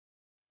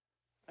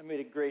I made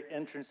a great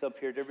entrance up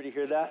here. Did everybody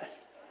hear that?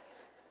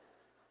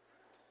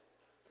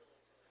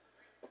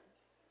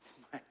 It's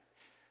my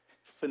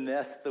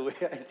finesse, the way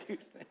I do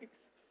things.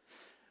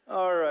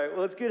 All right,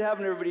 well, it's good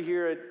having everybody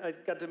here. I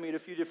got to meet a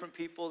few different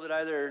people that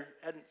either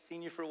hadn't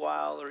seen you for a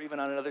while or even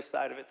on another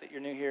side of it that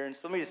you're new here. And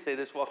so let me just say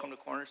this, welcome to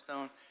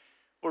Cornerstone.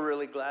 We're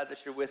really glad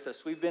that you're with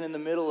us. We've been in the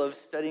middle of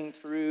studying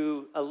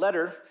through a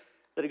letter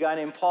that a guy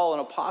named Paul,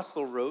 an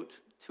apostle, wrote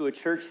to a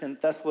church in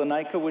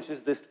Thessalonica, which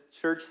is this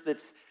church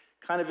that's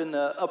kind of in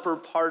the upper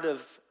part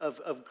of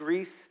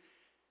Greece.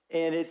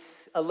 And it's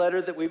a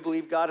letter that we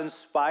believe God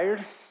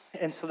inspired.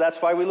 And so that's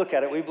why we look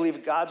at it. We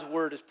believe God's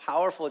word is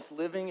powerful, it's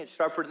living, it's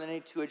sharper than any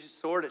two-edged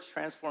sword, it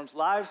transforms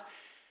lives.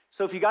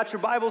 So if you got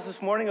your Bibles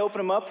this morning, open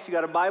them up. If you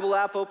got a Bible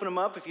app, open them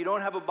up. If you don't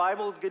have a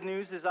Bible, the good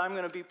news is I'm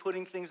going to be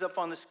putting things up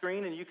on the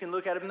screen and you can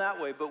look at them that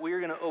way. But we are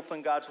going to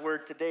open God's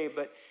word today.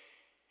 But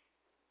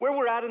where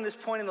we're at in this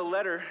point in the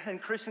letter,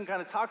 and Christian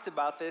kind of talked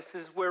about this,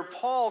 is where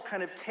Paul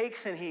kind of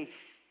takes and he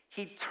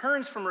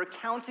turns from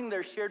recounting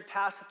their shared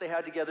past that they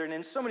had together, and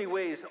in so many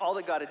ways, all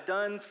that God had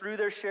done through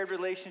their shared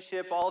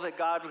relationship, all that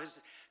God was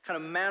kind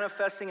of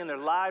manifesting in their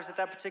lives at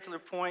that particular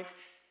point.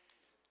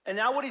 And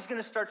now what he's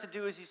going to start to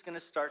do is he's going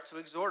to start to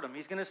exhort them.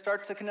 He's going to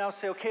start to now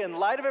say, okay, in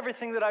light of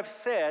everything that I've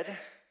said,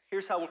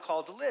 here's how we're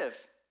called to live.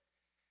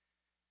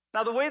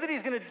 Now, the way that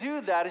he's going to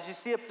do that, as you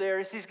see up there,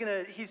 is he's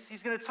going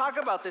to talk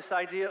about this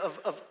idea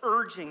of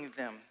urging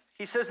them.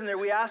 He says in there,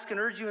 we ask and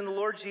urge you in the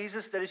Lord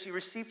Jesus that as you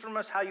receive from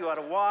us how you ought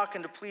to walk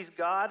and to please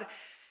God.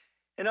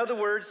 In other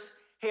words,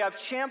 hey, I've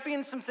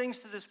championed some things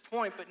to this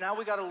point, but now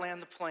we got to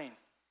land the plane.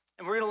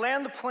 And we're going to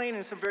land the plane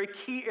in some very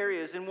key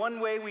areas. In one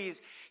way,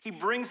 he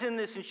brings in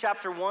this in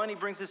chapter 1. He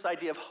brings this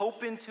idea of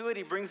hope into it.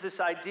 He brings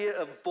this idea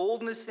of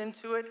boldness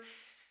into it.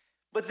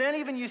 But then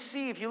even you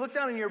see, if you look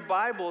down in your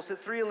Bibles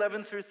at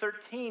 3:11 through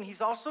 13,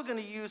 he's also going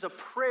to use a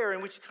prayer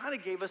in which he kind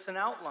of gave us an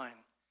outline.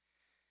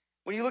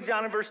 When you look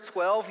down in verse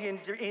 12, he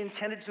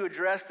intended to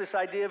address this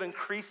idea of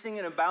increasing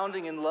and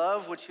abounding in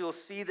love, which you'll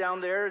see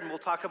down there and we'll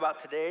talk about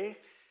today.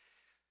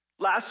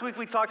 Last week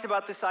we talked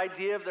about this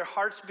idea of their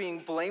hearts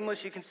being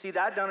blameless. You can see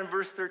that down in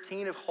verse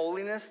 13 of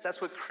holiness.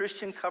 That's what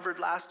Christian covered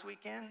last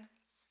weekend.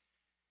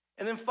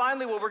 And then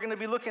finally, what we're going to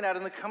be looking at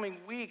in the coming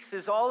weeks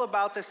is all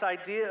about this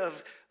idea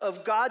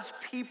of God's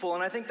people,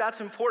 and I think that's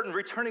important,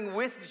 returning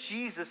with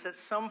Jesus at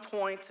some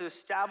point to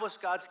establish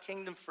God's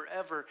kingdom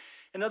forever.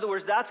 In other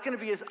words, that's going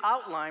to be his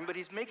outline, but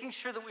he's making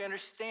sure that we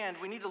understand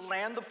we need to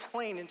land the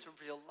plane into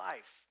real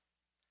life.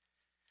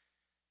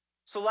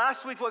 So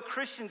last week, what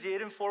Christian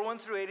did in 4:1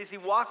 through 8 is he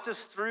walked us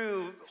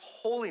through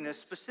holiness,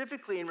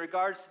 specifically in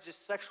regards to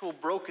just sexual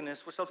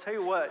brokenness, which I'll tell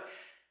you what,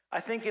 I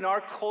think in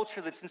our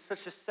culture that's in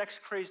such a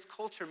sex-crazed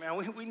culture, man,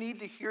 we need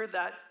to hear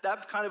that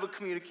kind of a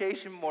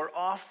communication more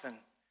often.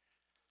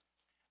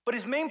 But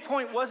his main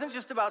point wasn't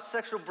just about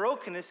sexual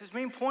brokenness. His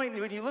main point,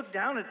 when you look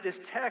down at this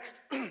text,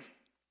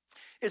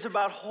 is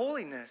about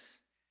holiness.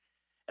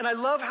 And I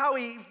love how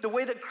the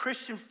way that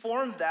Christian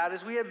formed that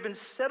is we have been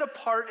set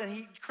apart,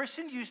 and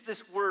Christian used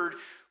this word,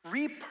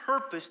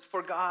 repurposed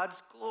for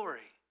God's glory.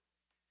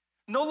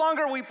 No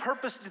longer are we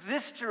purposed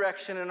this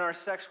direction in our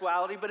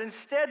sexuality, but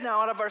instead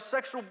now out of our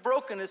sexual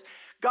brokenness,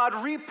 God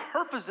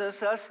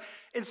repurposes us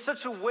in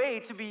such a way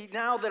to be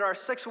now that our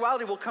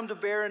sexuality will come to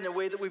bear in a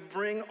way that we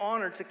bring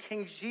honor to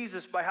King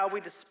Jesus by how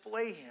we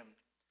display him.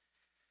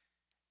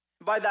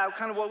 By that,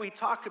 kind of what we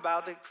talked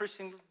about that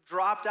Christian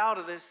dropped out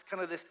of this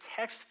kind of this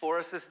text for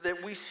us is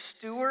that we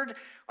steward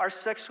our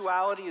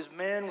sexuality as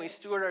men, we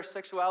steward our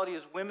sexuality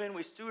as women,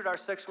 we steward our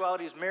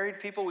sexuality as married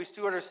people, we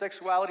steward our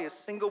sexuality as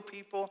single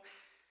people.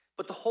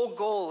 But the whole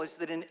goal is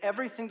that in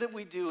everything that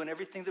we do and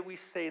everything that we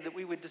say, that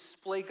we would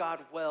display God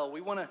well.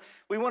 We want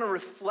to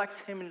reflect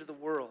him into the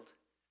world.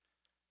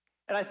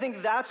 And I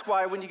think that's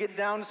why when you get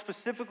down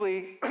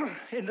specifically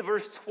into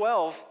verse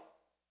 12,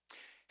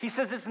 he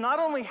says it's not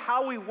only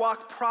how we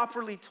walk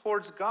properly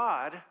towards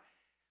God,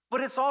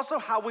 but it's also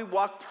how we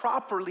walk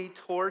properly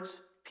towards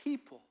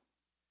people.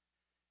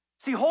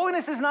 See,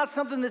 holiness is not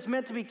something that's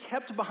meant to be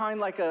kept behind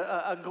like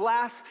a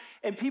glass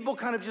and people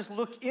kind of just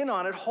look in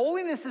on it.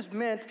 Holiness is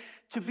meant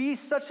to be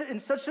in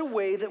such a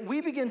way that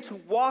we begin to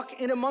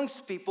walk in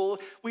amongst people.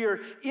 We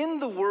are in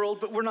the world,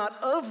 but we're not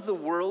of the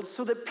world,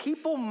 so that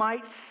people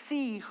might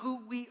see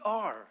who we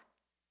are.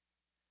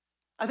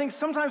 I think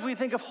sometimes we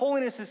think of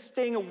holiness as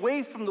staying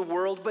away from the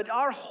world, but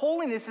our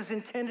holiness is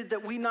intended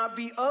that we not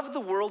be of the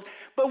world,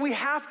 but we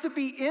have to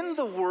be in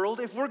the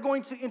world if we're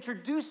going to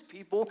introduce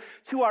people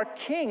to our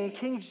King,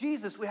 King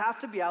Jesus. We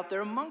have to be out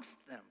there amongst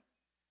them.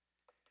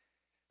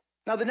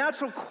 Now, the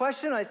natural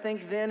question, I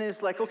think, then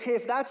is like, okay,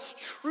 if that's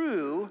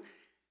true,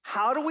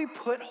 how do we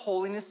put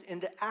holiness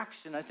into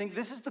action? I think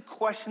this is the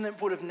question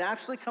that would have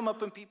naturally come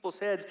up in people's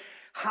heads.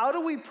 How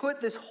do we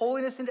put this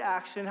holiness into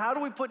action? How do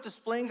we put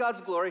displaying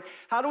God's glory?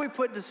 How do we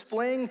put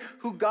displaying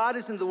who God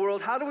is in the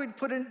world? How do we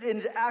put it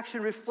into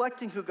action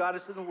reflecting who God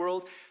is in the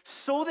world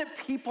so that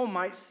people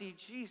might see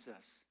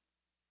Jesus?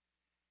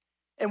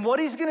 And what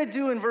he's going to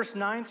do in verse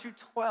 9 through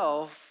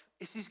 12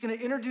 is he's going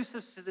to introduce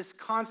us to this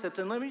concept,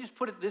 and let me just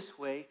put it this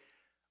way,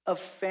 of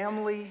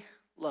family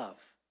love.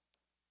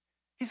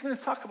 He's going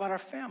to talk about our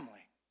family.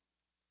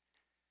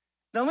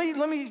 Now,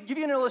 let me give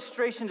you an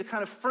illustration to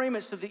kind of frame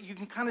it so that you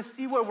can kind of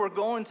see where we're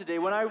going today.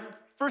 When I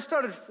first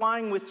started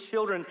flying with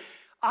children,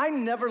 I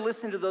never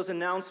listened to those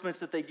announcements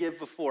that they give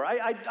before.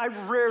 I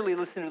rarely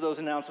listen to those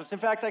announcements. In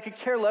fact, I could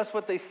care less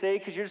what they say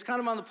because you're just kind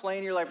of on the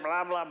plane, you're like,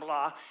 blah, blah,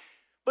 blah.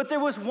 But there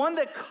was one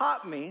that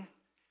caught me.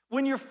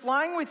 When you're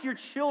flying with your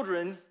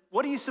children,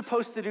 what are you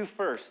supposed to do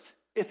first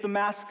if the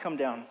masks come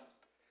down?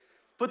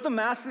 Put the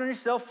mask on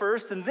yourself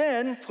first and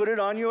then put it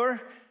on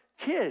your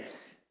kids.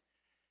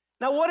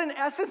 Now, what in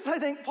essence I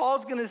think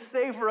Paul's going to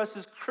say for us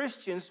as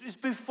Christians is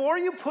before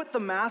you put the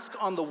mask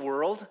on the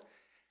world,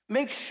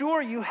 make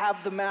sure you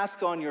have the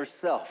mask on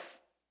yourself.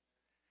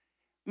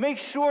 Make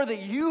sure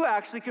that you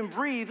actually can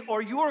breathe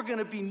or you are going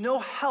to be no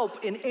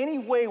help in any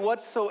way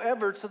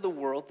whatsoever to the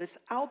world that's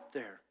out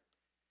there.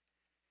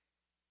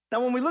 Now,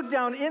 when we look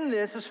down in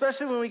this,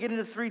 especially when we get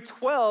into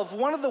 3:12,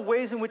 one of the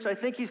ways in which I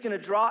think he's going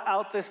to draw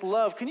out this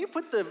love, can you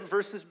put the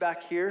verses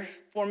back here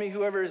for me,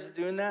 whoever is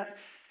doing that?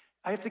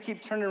 I have to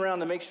keep turning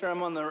around to make sure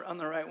I'm on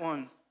the right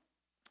one.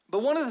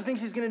 But one of the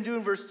things he's going to do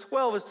in verse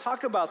 12 is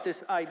talk about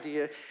this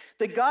idea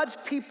that God's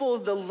people,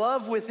 the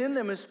love within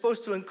them is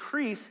supposed to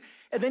increase.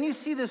 And then you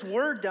see this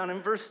word down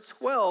in verse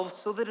 12,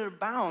 so that it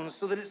abounds,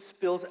 so that it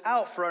spills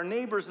out for our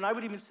neighbors. And I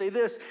would even say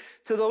this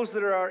to those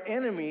that are our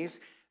enemies.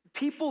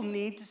 People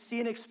need to see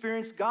and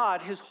experience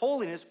God, his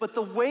holiness. But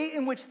the way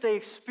in which they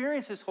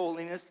experience his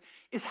holiness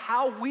is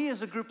how we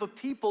as a group of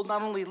people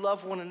not only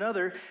love one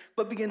another,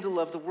 but begin to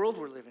love the world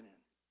we're living in.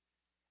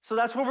 So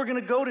that's where we're going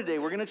to go today.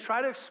 We're going to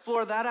try to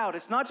explore that out.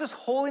 It's not just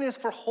holiness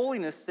for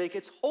holiness' sake.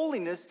 It's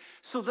holiness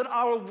so that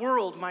our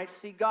world might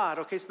see God.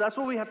 Okay, so that's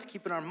what we have to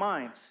keep in our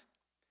minds.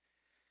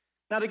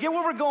 Now, to get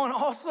where we're going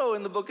also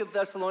in the book of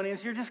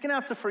Thessalonians, you're just going to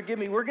have to forgive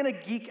me. We're going to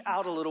geek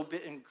out a little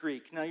bit in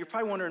Greek. Now, you're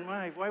probably wondering,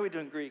 why are we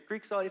doing Greek?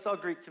 It's all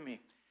Greek to me.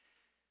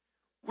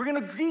 We're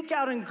going to geek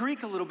out in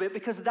Greek a little bit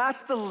because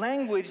that's the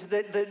language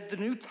that the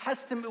New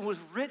Testament was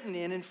written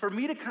in. And for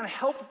me to kind of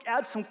help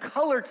add some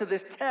color to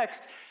this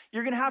text,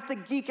 you're going to have to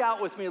geek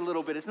out with me a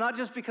little bit. It's not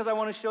just because I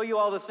want to show you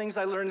all the things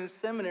I learned in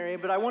seminary,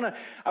 but I want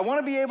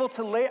to be able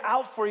to lay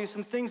out for you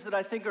some things that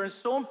I think are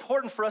so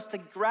important for us to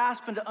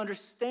grasp and to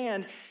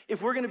understand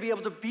if we're going to be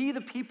able to be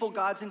the people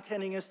God's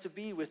intending us to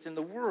be within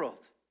the world.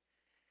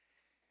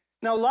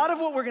 Now, a lot of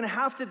what we're going to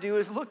have to do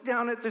is look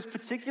down at this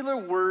particular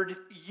word,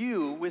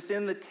 you,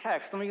 within the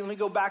text. Let me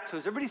go back to it.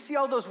 Does everybody see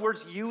all those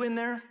words, you, in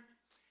there?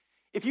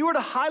 If you were to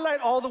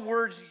highlight all the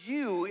words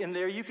you in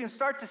there, you can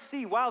start to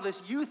see, wow,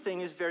 this you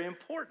thing is very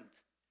important.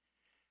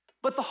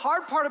 But the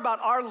hard part about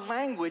our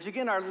language,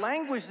 again, our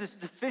language is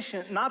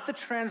deficient, not the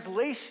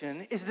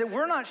translation, is that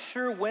we're not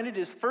sure when it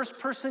is first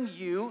person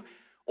you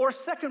or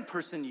second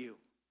person you.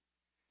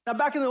 Now,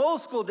 back in the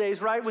old school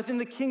days, right, within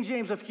the King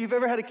James, if you've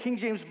ever had a King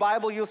James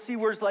Bible, you'll see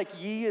words like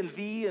ye and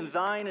thee and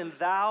thine and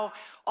thou.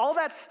 All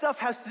that stuff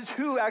has to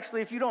do,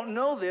 actually, if you don't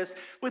know this,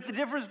 with the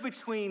difference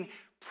between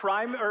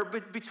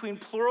between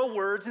plural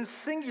words and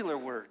singular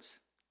words.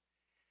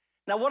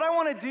 Now, what I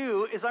want to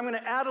do is I'm going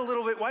to add a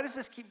little bit. Why does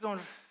this keep going?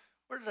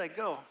 Where did I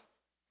go?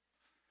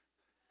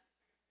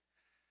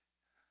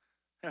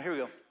 Now, here we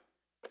go.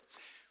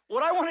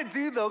 What I want to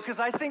do, though, because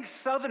I think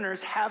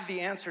Southerners have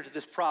the answer to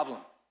this problem.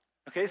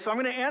 Okay, so I'm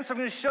going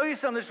to show you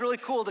something that's really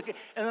cool,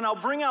 and then I'll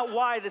bring out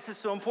why this is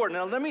so important.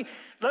 Now,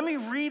 let me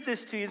read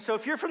this to you. So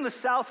if you're from the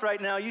South right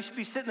now, you should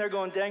be sitting there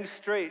going, dang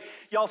straight.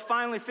 Y'all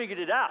finally figured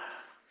it out.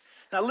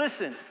 Now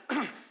listen,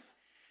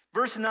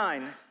 verse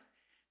 9.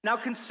 Now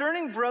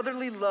concerning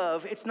brotherly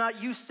love, it's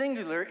not you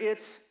singular,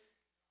 it's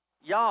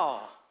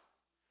y'all.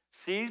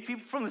 See,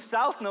 people from the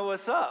South know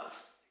what's up.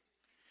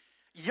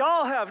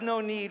 Y'all have no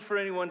need for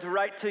anyone to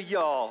write to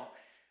y'all.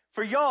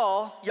 For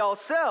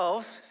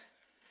y'allselves,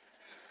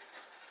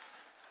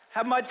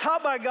 have been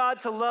taught by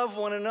God to love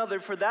one another,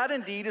 for that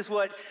indeed is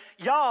what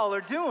y'all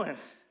are doing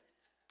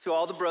to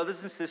all the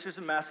brothers and sisters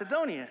in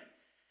Macedonia.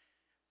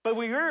 But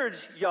we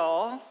urge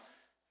y'all,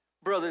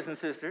 brothers and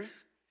sisters,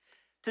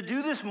 to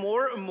do this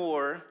more and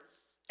more,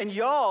 and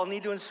y'all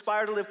need to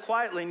inspire to live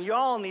quietly, and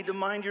y'all need to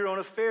mind your own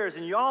affairs,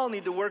 and y'all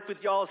need to work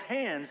with y'all's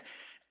hands,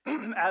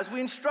 as we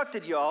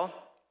instructed y'all,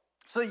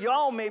 so that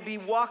y'all may be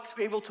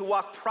able to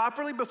walk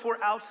properly before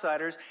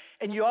outsiders,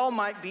 and y'all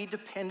might be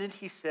dependent,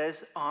 he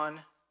says, on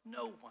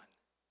no one.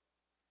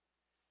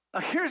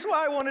 Now, here's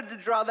why I wanted to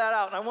draw that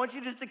out, and I want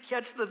you just to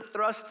catch the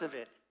thrust of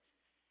it.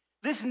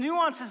 This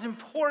nuance is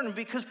important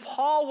because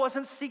Paul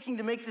wasn't seeking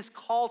to make this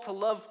call to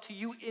love to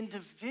you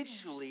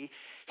individually.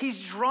 He's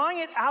drawing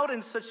it out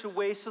in such a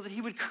way so that he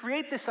would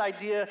create this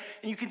idea,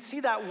 and you can see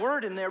that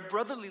word in there,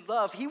 brotherly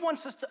love. He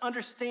wants us to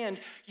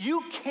understand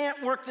you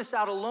can't work this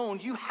out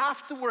alone. You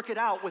have to work it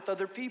out with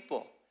other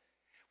people.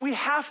 We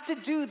have to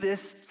do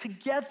this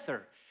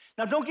together.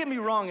 Now, don't get me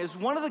wrong, as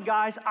one of the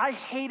guys, I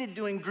hated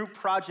doing group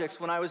projects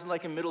when I was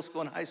like in middle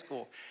school and high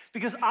school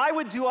because I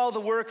would do all the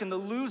work and the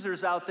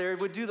losers out there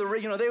would do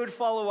they would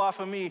follow off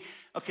of me.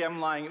 Okay, I'm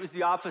lying. It was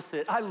the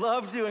opposite. I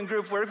loved doing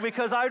group work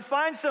because I would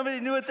find somebody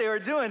who knew what they were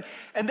doing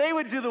and they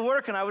would do the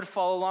work and I would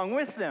follow along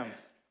with them.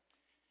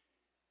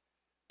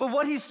 But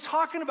what he's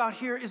talking about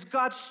here is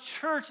God's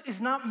church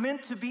is not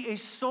meant to be a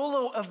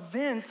solo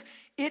event.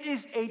 It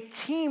is a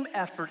team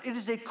effort. It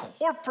is a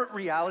corporate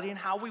reality in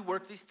how we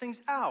work these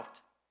things out.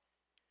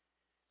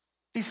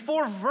 These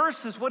 4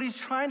 verses, what he's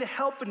trying to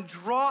help and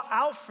draw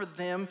out for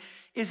them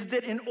is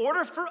that in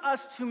order for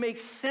us to make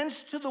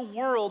sense to the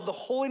world, the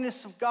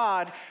holiness of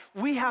God,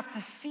 we have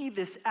to see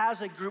this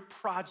as a group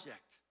project.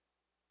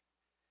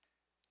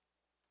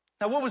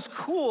 Now, what was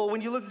cool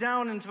when you look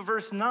down into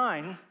verse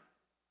 9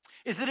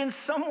 is that in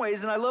some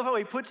ways, and I love how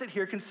he puts it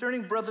here,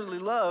 concerning brotherly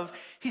love,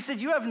 he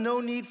said, you have no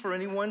need for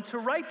anyone to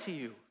write to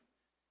you.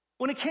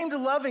 When it came to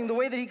loving, the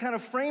way that he kind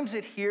of frames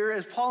it here,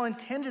 as Paul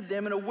intended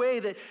them in a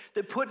way that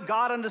put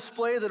God on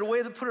display, that a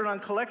way that put it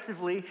on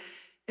collectively,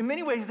 in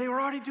many ways, they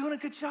were already doing a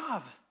good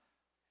job.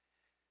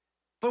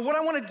 But what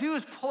I want to do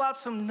is pull out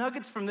some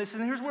nuggets from this,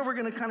 and here's where we're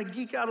going to kind of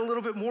geek out a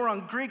little bit more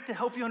on Greek to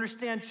help you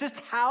understand just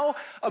how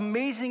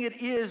amazing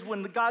it is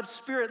when the God's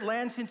Spirit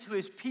lands into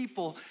his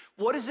people.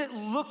 What does it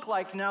look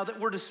like now that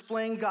we're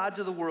displaying God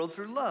to the world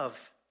through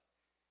love?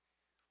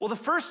 Well, the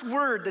first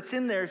word that's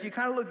in there, if you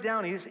kind of look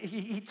down,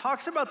 he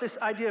talks about this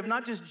idea of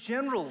not just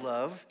general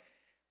love,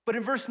 but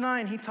in verse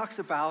 9, he talks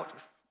about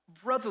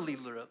brotherly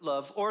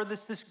love, or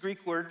this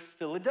Greek word,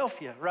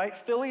 Philadelphia, right?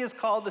 Philly is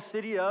called the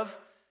city of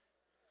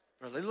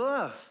brotherly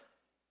love.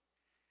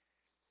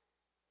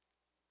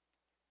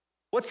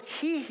 What's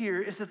key here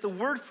is that the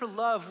word for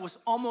love was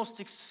almost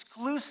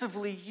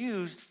exclusively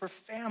used for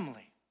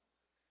family.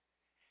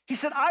 He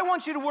said, I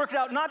want you to work it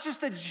out, not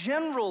just a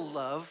general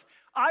love.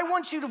 I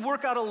want you to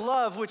work out a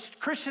love, which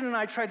Christian and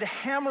I tried to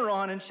hammer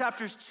on in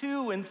chapters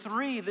 2 and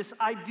 3, this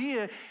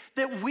idea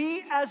that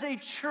we as a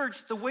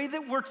church, the way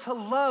that we're to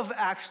love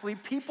actually,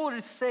 people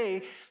to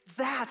say,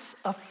 that's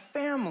a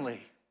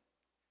family.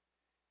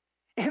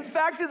 In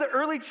fact, in the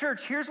early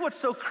church, here's what's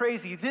so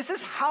crazy. This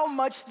is how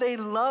much they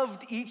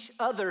loved each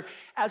other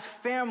as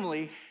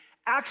family.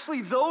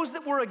 Actually, those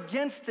that were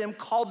against them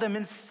called them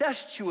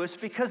incestuous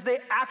because they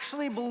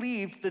actually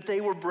believed that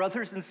they were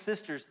brothers and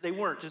sisters. They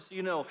weren't, just so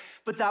you know.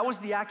 But that was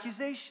the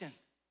accusation.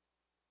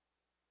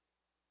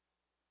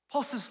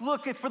 Paul says,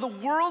 look, for the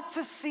world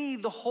to see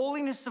the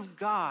holiness of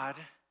God,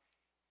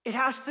 it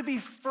has to be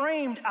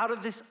framed out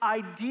of this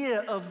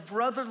idea of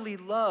brotherly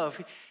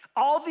love.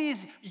 All these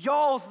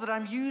y'alls that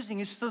I'm using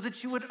is so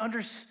that you would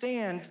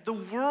understand the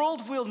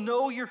world will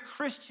know you're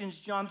Christians,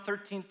 John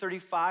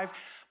 13:35,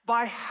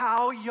 by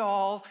how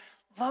y'all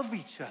love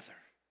each other.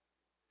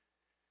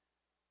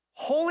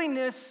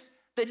 Holiness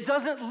that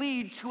doesn't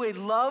lead to a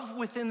love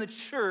within the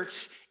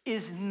church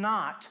is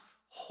not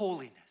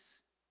holiness.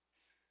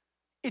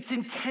 It's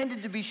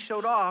intended to be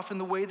showed off, and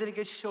the way that it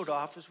gets showed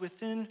off is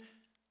within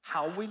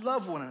how we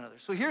love one another.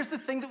 So here's the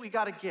thing that we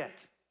got to get.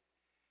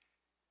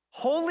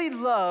 Holy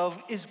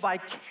love is by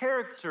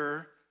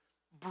character,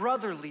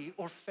 brotherly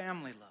or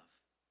family love.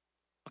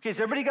 Okay,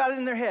 so everybody got it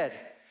in their head.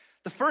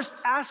 The first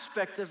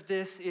aspect of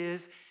this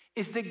is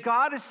that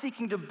God is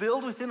seeking to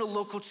build within a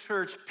local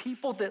church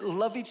people that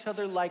love each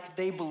other like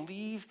they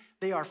believe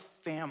they are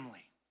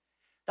family.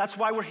 That's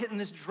why we're hitting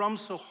this drum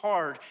so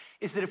hard,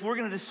 is that if we're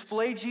going to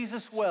display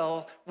Jesus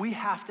well, we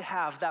have to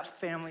have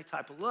that family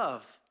type of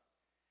love.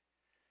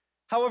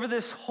 However,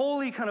 this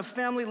holy kind of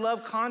family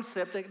love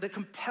concept that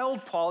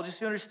compelled Paul, just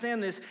to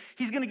understand this,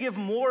 he's going to give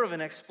more of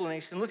an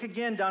explanation. Look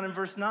again down in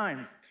verse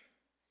 9.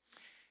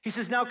 He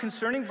says, now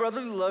concerning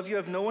brotherly love, you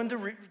have no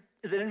one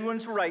anyone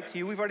to write to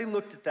you. We've already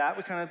looked at that.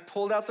 We kind of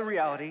pulled out the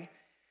reality.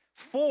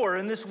 4,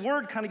 and this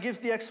word kind of gives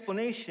the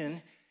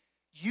explanation,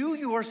 you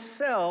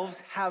yourselves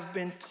have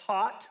been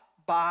taught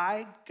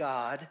by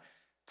God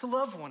to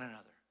love one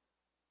another.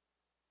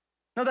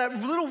 Now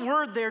that little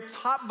word there,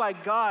 taught by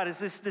God, is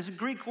this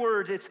Greek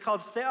word. It's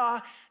called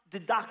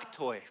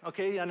theodidaktoi.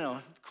 Okay, I know,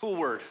 cool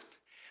word.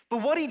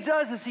 But what he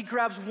does is he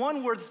grabs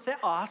one word,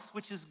 theos,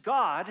 which is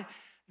God,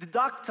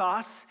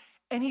 didaktos,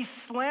 and he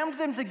slammed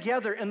them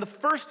together. And the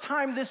first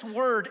time this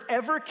word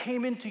ever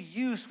came into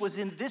use was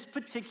in this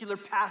particular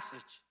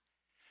passage.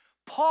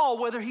 Paul,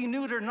 whether he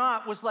knew it or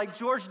not, was like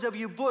George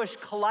W. Bush,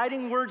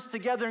 colliding words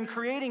together and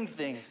creating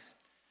things.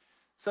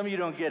 Some of you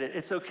don't get it.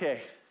 It's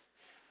okay.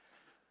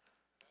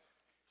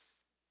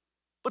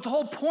 But the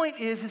whole point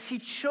is he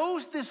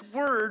chose this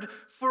word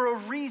for a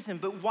reason.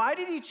 But why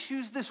did he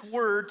choose this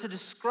word to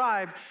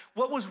describe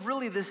what was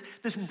really this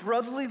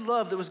brotherly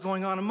love that was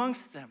going on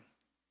amongst them?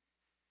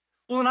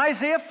 Well, in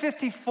Isaiah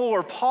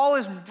 54, Paul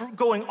is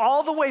going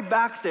all the way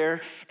back there,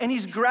 and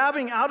he's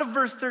grabbing out of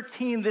verse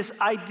 13 this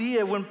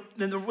idea when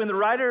the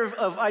writer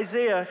of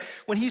Isaiah,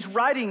 when he's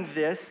writing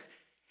this,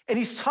 and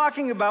he's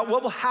talking about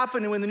what will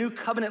happen when the new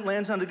covenant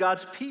lands onto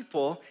God's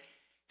people.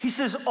 He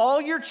says,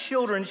 all your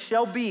children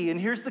shall be, and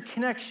here's the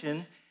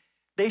connection,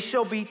 they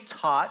shall be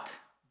taught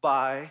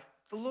by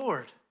the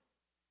Lord.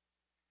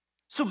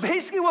 So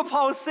basically what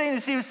Paul was saying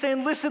is he was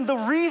saying, listen, the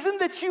reason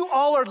that you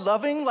all are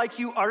loving like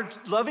you are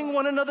loving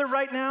one another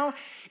right now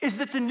is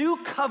that the new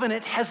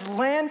covenant has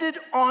landed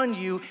on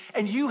you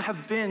and you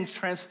have been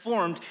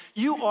transformed.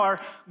 You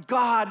are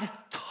God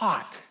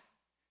taught.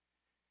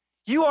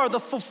 You are the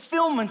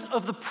fulfillment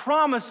of the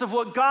promise of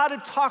what God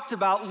had talked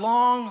about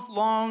long,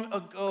 long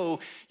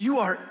ago. You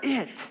are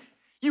it.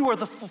 You are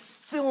the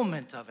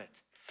fulfillment of it.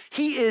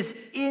 He is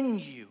in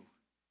you.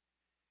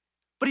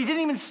 But he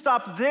didn't even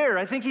stop there.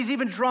 I think he's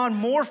even drawn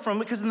more from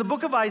it, because in the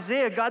book of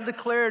Isaiah, God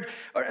declared,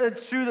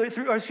 through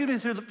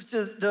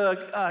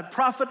the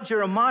prophet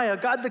Jeremiah,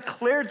 God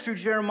declared through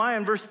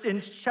Jeremiah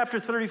in chapter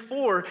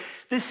 34,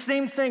 this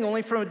same thing,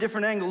 only from a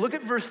different angle. Look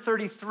at verse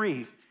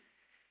 33.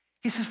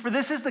 He says, "For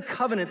this is the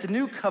covenant, the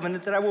new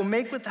covenant that I will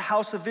make with the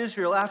house of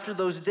Israel after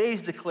those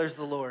days, declares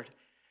the Lord.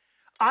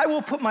 I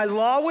will put my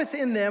law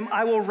within them.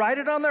 I will write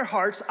it on their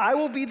hearts. I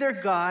will be their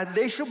God.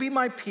 They shall be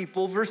my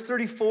people." Verse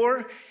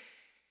 34,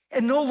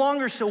 "And no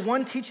longer shall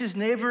one teach his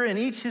neighbor and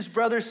each his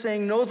brother,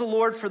 saying, 'Know the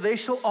Lord,' for they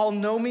shall all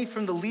know me,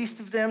 from the least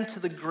of them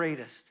to the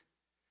greatest."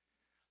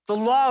 The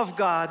law of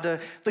God,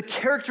 the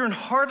character and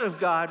heart of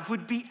God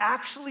would be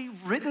actually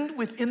written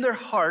within their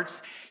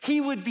hearts. He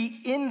would be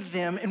in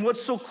them. And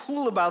what's so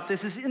cool about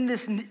this is, in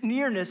this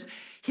nearness,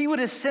 he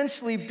would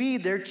essentially be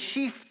their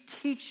chief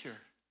teacher.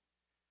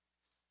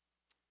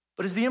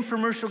 But as the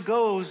infomercial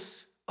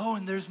goes, oh,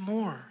 and there's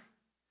more.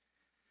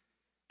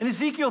 In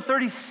Ezekiel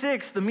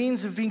 36, the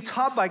means of being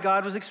taught by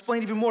God was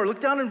explained even more. Look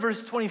down in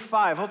verse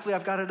 25. Hopefully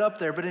I've got it up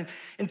there. But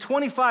in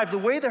 25, the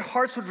way their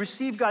hearts would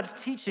receive God's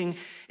teaching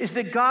is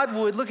that God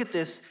would, look at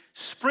this,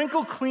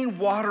 sprinkle clean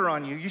water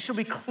on you. You shall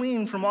be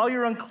clean from all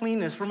your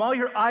uncleanness. From all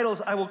your idols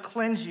I will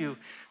cleanse you.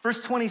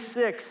 Verse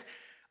 26,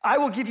 "I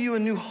will give you a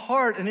new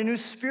heart, and a new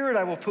spirit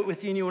I will put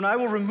within you, and I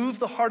will remove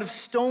the heart of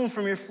stone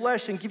from your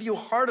flesh and give you a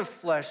heart of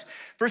flesh."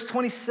 Verse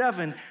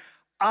 27,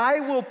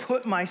 "I will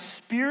put my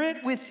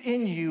spirit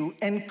within you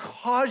and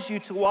cause you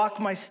to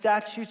walk my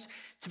statutes,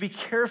 to be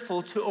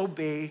careful to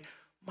obey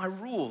my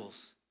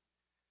rules."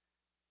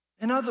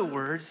 In other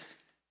words,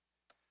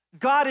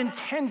 God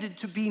intended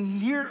to be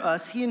near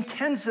us. He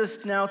intends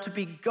us now to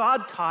be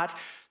God-taught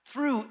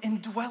through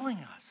indwelling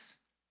us.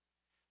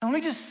 Now, let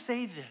me just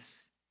say this.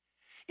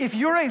 If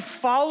you're a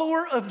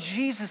follower of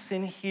Jesus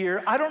in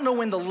here, I don't know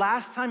when the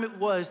last time it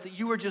was that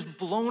you were just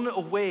blown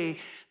away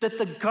that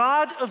the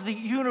God of the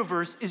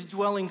universe is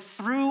dwelling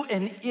through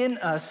and in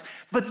us,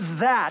 but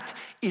that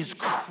is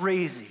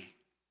crazy.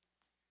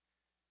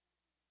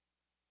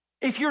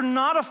 If you're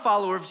not a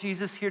follower of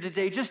Jesus here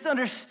today, just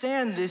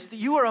understand this, that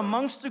you are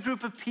amongst a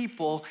group of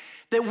people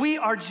that we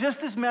are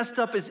just as messed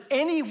up as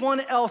anyone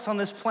else on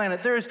this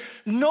planet. There is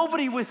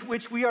nobody with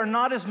which we are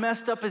not as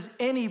messed up as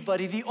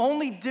anybody. The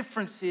only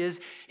difference is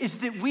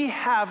that we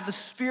have the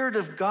Spirit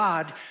of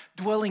God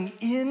dwelling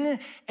in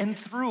and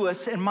through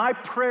us. And my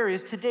prayer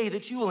is today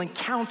that you will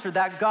encounter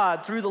that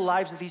God through the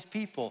lives of these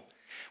people.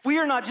 We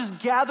are not just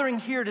gathering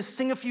here to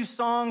sing a few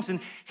songs and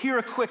hear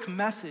a quick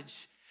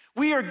message.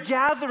 We are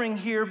gathering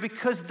here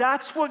because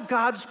that's what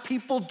God's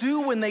people do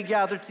when they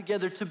gather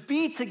together, to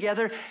be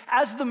together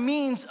as the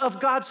means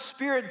of God's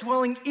Spirit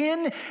dwelling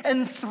in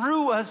and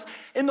through us,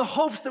 in the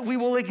hopes that we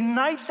will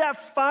ignite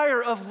that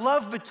fire of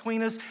love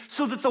between us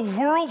so that the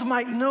world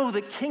might know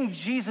that King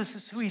Jesus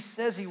is who he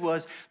says he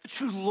was, the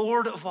true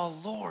Lord of all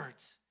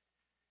lords.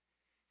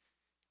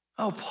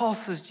 Oh, Paul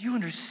says, do you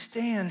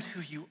understand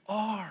who you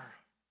are?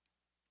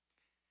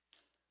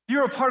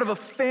 You're a part of a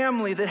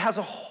family that has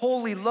a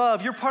holy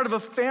love. You're part of a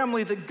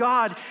family that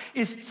God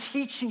is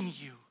teaching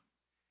you.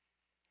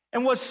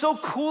 And what's so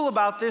cool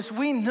about this,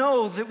 we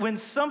know that when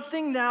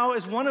something now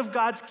is one of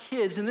God's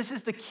kids, and this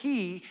is the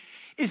key,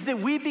 is that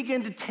we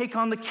begin to take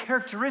on the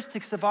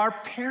characteristics of our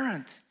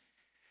parent.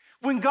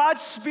 When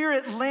God's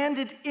Spirit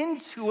landed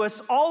into us,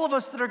 all of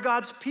us that are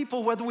God's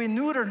people, whether we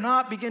knew it or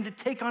not, began to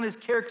take on his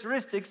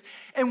characteristics.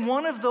 And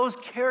one of those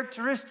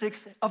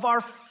characteristics of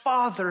our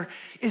Father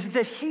is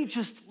that he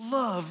just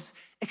loves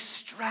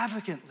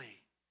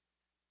extravagantly.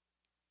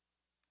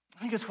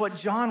 I think it's what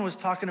John was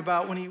talking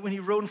about when he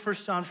wrote in 1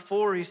 John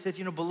 4. He said,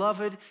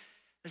 beloved,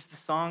 there's the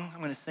song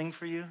I'm going to sing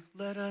for you.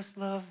 Let us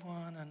love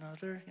one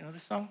another. You know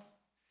this song?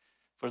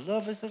 For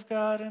love is of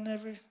God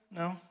and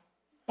no?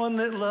 One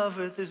that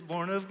loveth is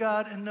born of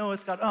God and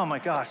knoweth God. Oh my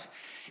gosh,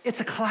 it's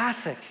a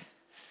classic.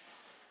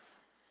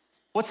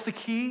 What's the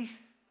key?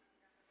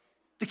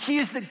 The key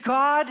is that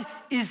God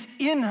is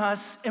in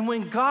us, and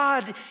when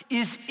God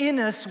is in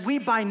us, we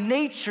by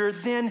nature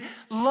then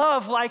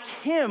love like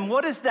him.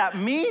 What does that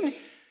mean?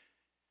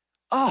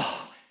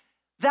 Oh,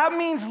 that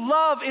means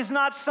love is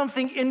not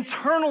something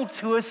internal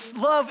to us.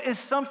 Love is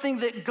something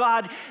that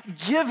God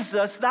gives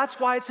us. That's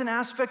why it's an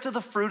aspect of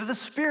the fruit of the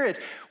Spirit.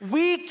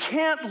 We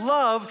can't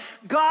love.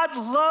 God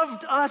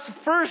loved us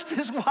first,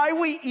 is why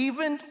we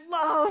even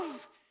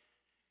love.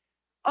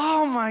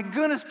 Oh my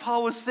goodness,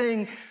 Paul was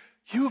saying,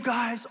 you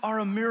guys are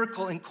a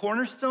miracle. In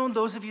Cornerstone,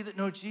 those of you that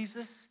know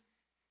Jesus,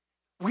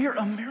 we're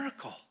a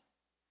miracle.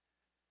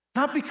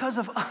 Not because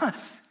of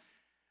us,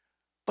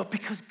 but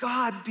because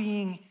God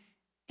being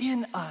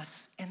in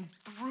us and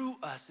through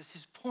us is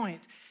his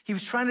point. He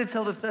was trying to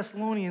tell the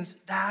Thessalonians,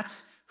 that's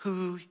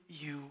who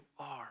you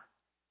are.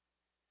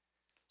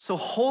 So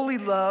holy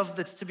love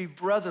that's to be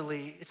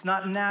brotherly, it's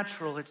not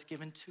natural, it's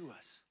given to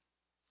us.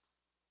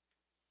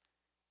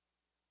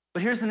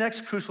 But here's the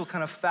next crucial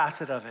kind of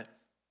facet of it.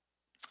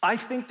 I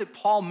think that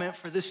Paul meant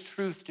for this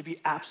truth to be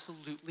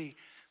absolutely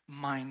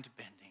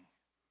mind-bending.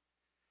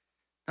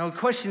 Now, the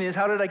question is,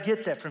 how did I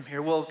get that from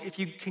here? Well, if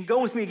you can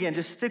go with me again,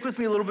 just stick with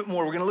me a little bit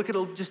more. We're going to look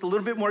at just a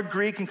little bit more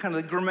Greek and kind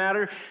of the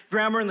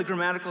grammar and the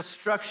grammatical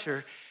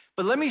structure.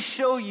 But let me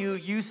show you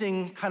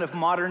using kind of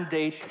modern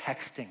day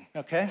texting,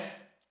 okay?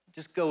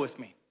 Just go with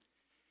me.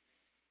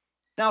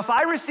 Now, if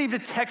I received a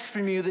text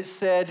from you that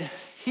said,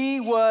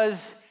 he was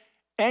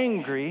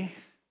angry,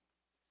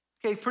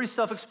 okay, pretty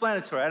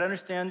self-explanatory. I'd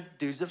understand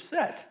dude's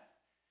upset.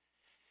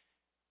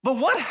 But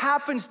what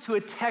happens to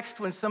a text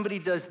when somebody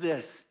does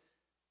this?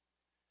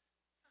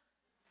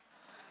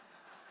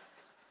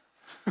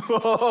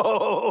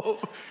 Whoa.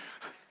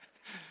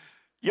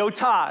 Yo,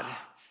 Todd,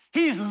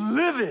 he's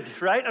livid,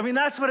 right? I mean,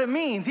 that's what it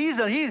means.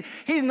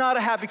 He's not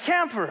a happy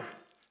camper.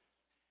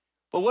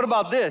 But what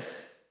about this?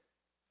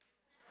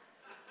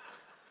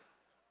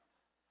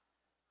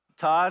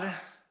 Todd,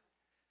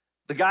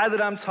 the guy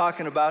that I'm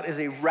talking about is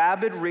a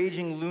rabid,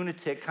 raging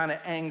lunatic kind of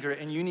anger,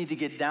 and you need to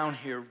get down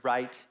here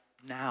right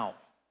now.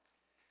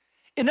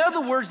 In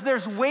other words,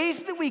 there's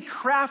ways that we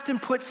craft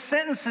and put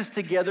sentences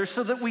together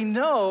so that we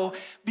know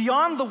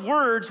beyond the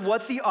words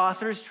what the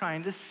author is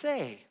trying to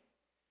say.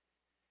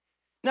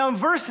 Now in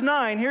verse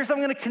 9, here's how I'm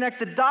going to connect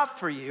the dot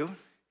for you,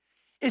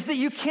 is that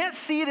you can't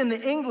see it in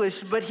the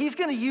English, but he's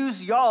going to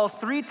use y'all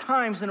 3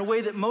 times in a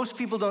way that most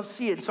people don't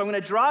see it. So I'm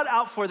going to draw it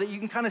out for that you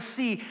can kind of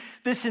see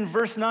this in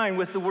verse 9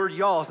 with the word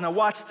y'alls. Now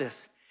watch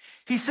this.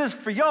 He says,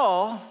 for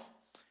y'all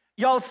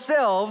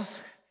selves,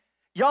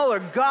 y'all are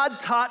God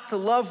taught to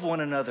love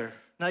one another.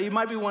 Now, you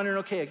might be wondering,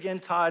 okay, again,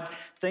 Todd,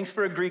 thanks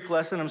for a Greek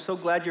lesson. I'm so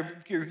glad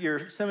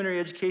your seminary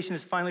education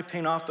is finally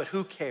paying off, but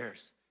who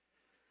cares?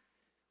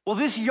 Well,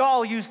 this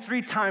y'all used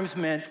 3 times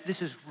meant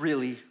this is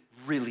really,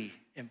 really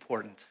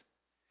important.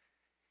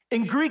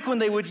 In Greek, when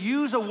they would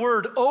use a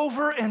word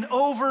over and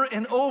over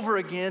and over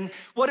again,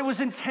 what it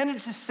was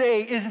intended to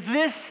say is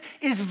this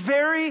is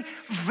very,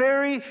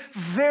 very,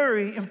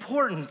 very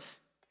important.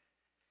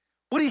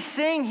 What he's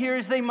saying here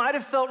is they might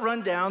have felt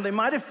run down, they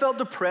might have felt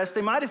depressed,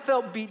 they might have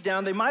felt beat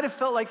down, they might have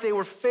felt like they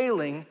were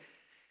failing,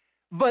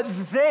 but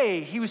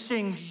he was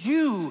saying,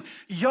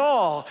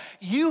 y'all,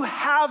 you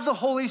have the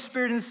Holy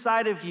Spirit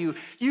inside of you.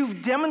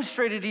 You've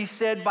demonstrated, he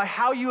said, by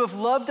how you have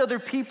loved other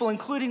people,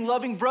 including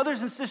loving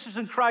brothers and sisters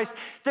in Christ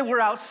that were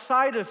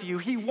outside of you.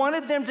 He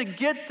wanted them to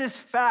get this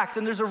fact,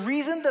 and there's a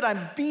reason that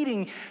I'm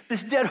beating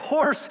this dead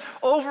horse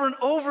over and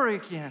over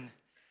again.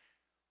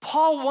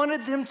 Paul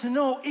wanted them to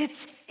know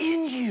it's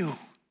in you.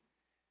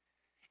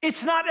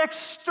 It's not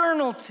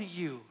external to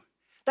you.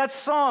 That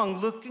song,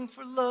 looking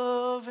for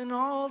love in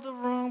all the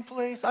wrong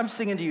place. I'm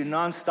singing to you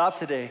nonstop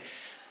today.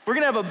 We're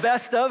going to have a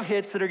best of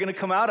hits that are going to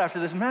come out after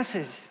this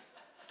message.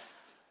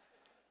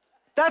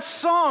 That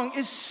song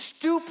is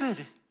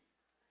stupid.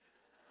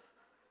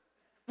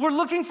 We're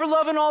looking for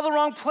love in all the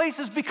wrong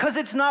places because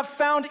it's not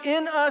found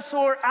in us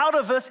or out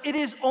of us. It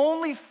is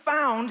only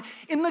found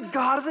in the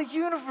God of the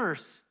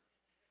universe.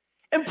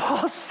 And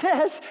Paul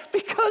says,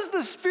 because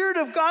the Spirit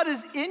of God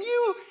is in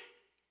you,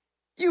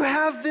 you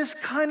have this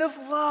kind of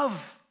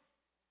love.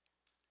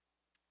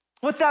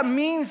 What that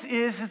means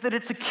is that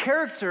it's a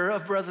character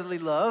of brotherly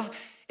love.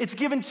 It's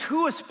given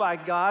to us by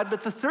God,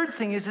 but the third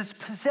thing is it's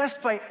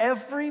possessed by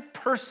every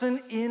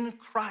person in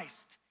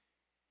Christ.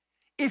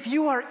 If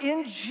you are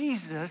in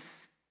Jesus,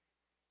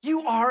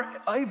 you are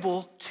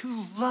able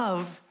to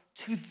love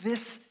to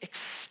this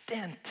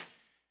extent.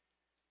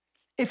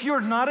 If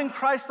you're not in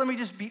Christ, let me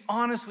just be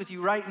honest with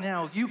you right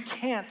now. You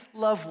can't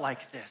love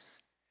like this.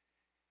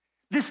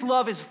 This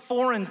love is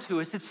foreign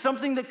to us. It's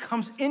something that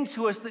comes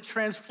into us, that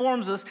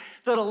transforms us,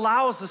 that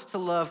allows us to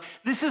love.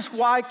 This is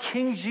why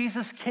King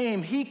Jesus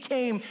came. He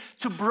came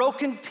to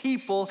broken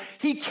people.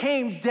 He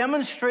came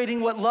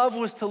demonstrating what love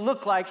was to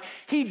look like.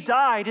 He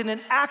died in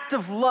an act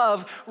of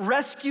love,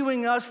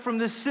 rescuing us from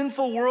this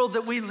sinful world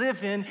that we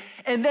live in,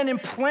 and then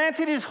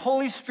implanted his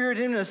Holy Spirit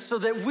in us so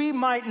that we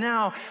might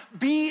now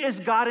be as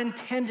God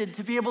intended,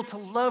 to be able to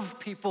love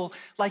people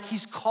like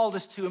he's called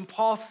us to. And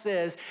Paul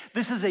says,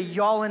 this is a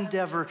y'all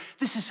endeavor.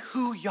 This is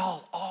who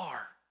y'all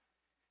are,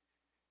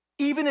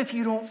 even if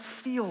you don't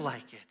feel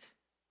like it.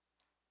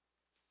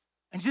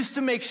 And just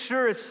to make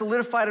sure it's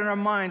solidified in our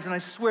minds, and I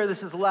swear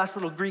this is the last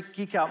little Greek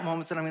geek out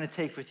moment that I'm going to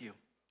take with you.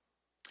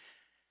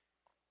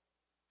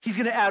 He's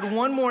going to add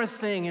one more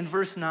thing in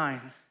verse 9.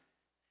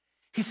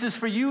 He says,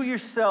 for you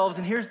yourselves,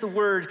 and here's the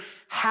word,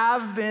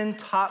 have been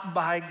taught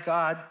by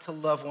God to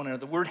love one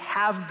another. The word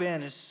have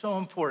been is so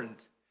important.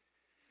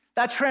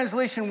 That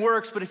translation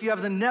works, but if you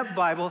have the Net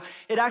Bible,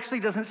 it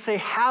actually doesn't say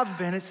have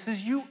been, it says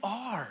you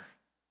are.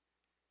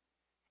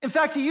 In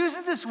fact, he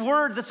uses this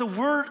word that's a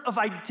word of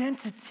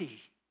identity.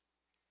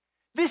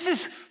 This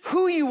is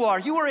who you are.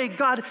 You are a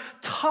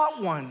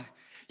God-taught one.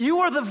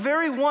 You are the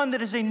very one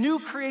that is a new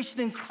creation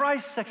in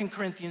Christ, 2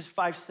 Corinthians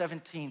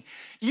 5:17.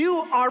 You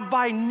are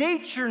by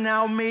nature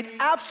now made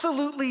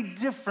absolutely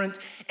different,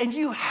 and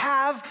you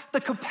have the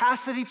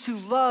capacity to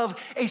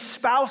love a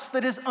spouse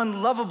that is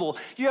unlovable.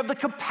 You have the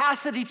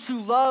capacity to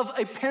love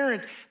a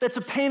parent that's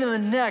a pain in the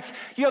neck.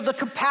 You have the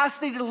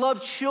capacity to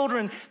love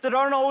children that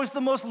aren't always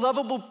the most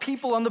lovable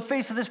people on the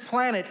face of this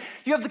planet.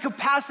 You have the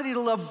capacity to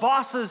love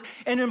bosses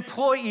and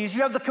employees.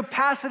 You have the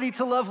capacity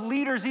to love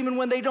leaders even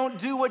when they don't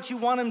do what you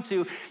want them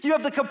to. You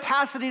have the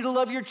capacity to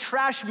love your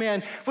trash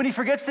man when he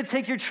forgets to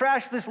take your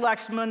trash this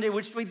last Monday,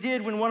 which we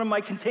did when one of my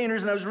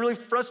containers, and I was really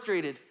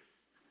frustrated.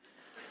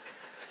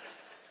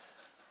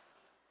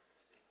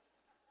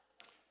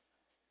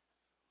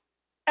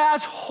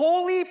 As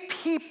holy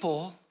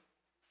people,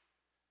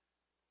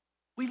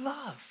 we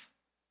love.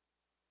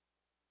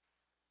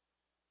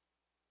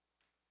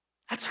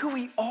 That's who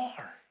we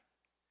are.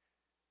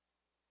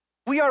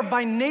 We are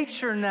by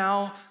nature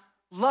now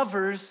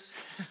lovers,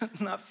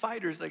 not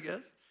fighters, I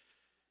guess,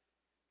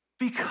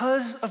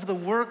 because of the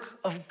work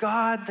of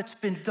God that's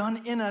been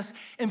done in us.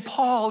 And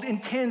Paul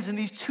intends in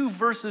these 2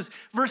 verses,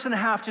 verse and a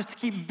half, just to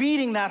keep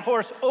beating that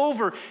horse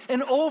over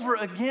and over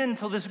again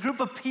until this group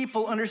of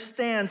people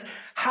understands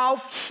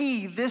how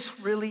key this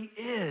really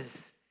is.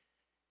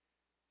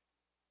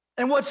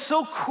 And what's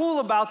so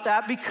cool about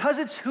that, because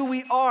it's who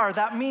we are,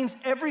 that means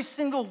every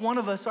single one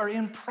of us are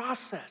in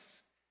process.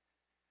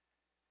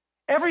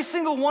 Every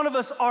single one of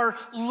us are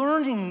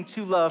learning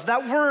to love.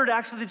 That word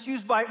actually that's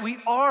used by we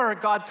are,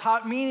 God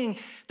taught, meaning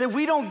that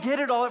we don't get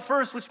it all at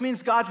first, which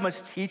means God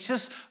must teach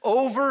us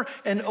over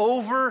and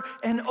over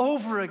and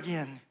over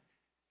again.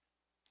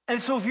 And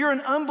so if you're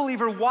an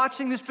unbeliever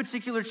watching this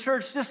particular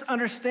church, just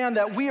understand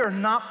that we are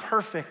not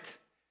perfect.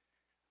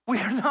 We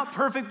are not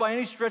perfect by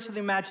any stretch of the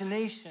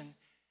imagination,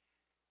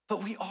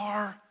 but we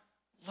are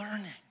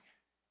learning.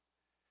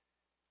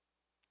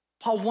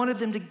 Paul wanted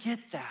them to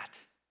get that.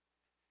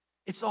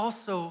 It's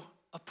also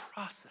a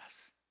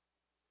process.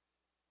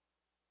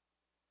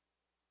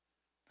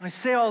 I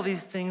say all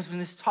these things when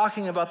it's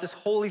talking about this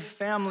holy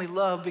family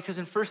love because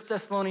in 1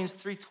 Thessalonians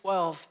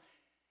 3:12,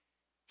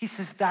 he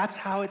says that's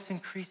how it's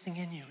increasing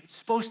in you. It's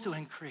supposed to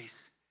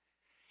increase.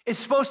 It's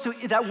supposed to,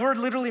 that word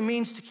literally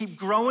means to keep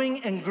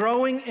growing and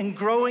growing and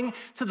growing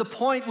to the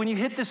point when you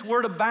hit this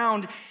word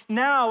abound,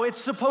 now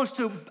it's supposed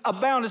to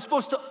abound. It's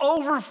supposed to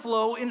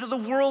overflow into the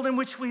world in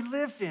which we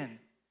live in.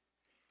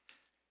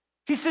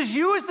 He says,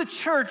 you as the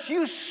church,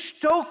 you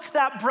stoke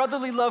that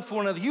brotherly love for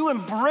one another. You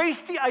embrace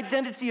the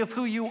identity of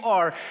who you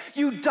are.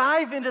 You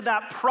dive into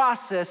that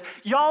process.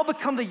 Y'all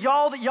become the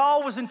y'all that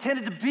y'all was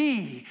intended to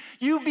be.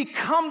 You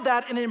become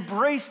that and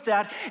embrace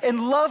that,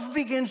 and love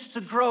begins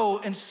to grow.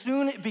 And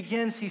soon it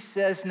begins, he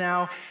says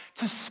now,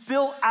 to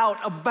spill out,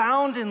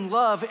 abound in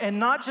love, and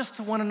not just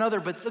to one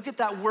another, but look at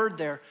that word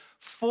there,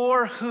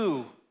 for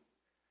who?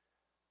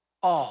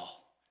 All.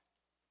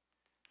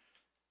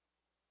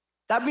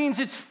 That means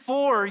it's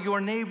for your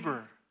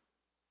neighbor.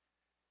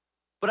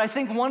 But I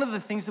think one of the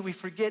things that we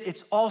forget,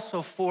 it's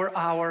also for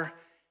our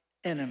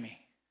enemy.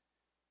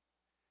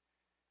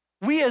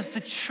 We as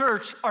the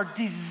church are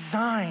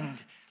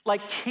designed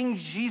like King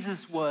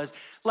Jesus was,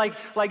 like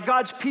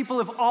God's people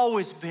have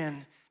always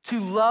been, to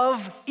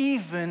love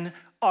even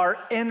our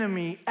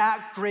enemy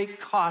at great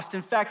cost.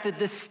 In fact, the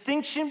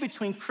distinction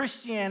between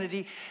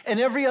Christianity and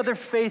every other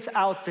faith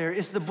out there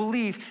is the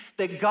belief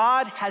that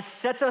God has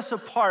set us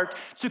apart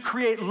to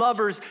create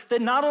lovers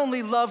that not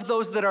only love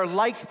those that are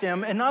like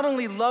them and not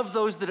only love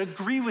those that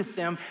agree with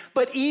them,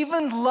 but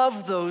even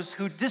love those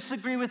who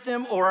disagree with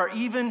them or are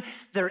even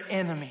their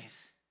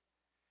enemies.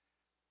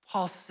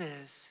 Paul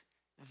says,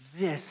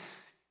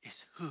 this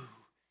is who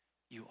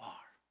you are.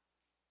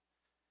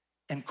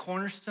 And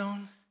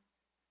Cornerstone,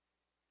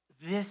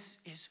 this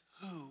is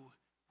who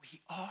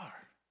we are.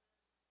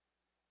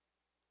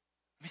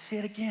 Let me say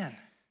it again.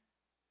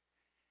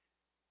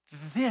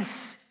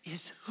 This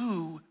is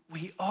who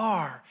we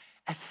are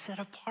as set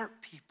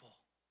apart people.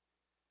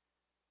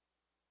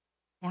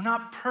 We're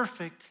not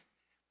perfect,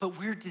 but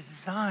we're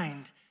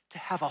designed to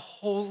have a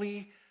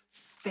holy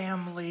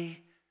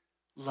family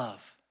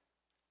love.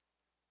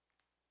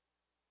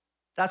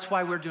 That's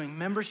why we're doing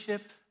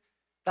membership.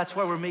 That's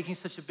why we're making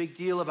such a big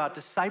deal about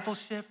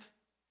discipleship.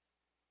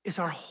 Is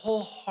our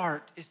whole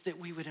heart is that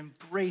we would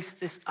embrace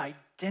this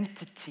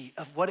identity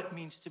of what it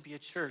means to be a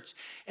church.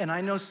 And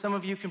I know some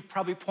of you can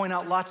probably point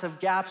out lots of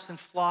gaps and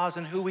flaws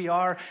in who we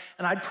are,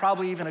 and I'd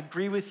probably even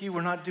agree with you,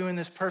 we're not doing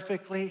this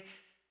perfectly,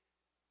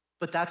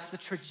 but that's the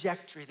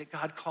trajectory that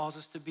God calls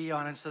us to be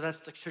on, and so that's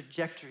the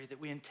trajectory that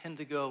we intend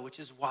to go, which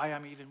is why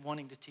I'm even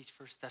wanting to teach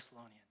 1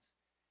 Thessalonians.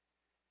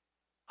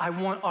 I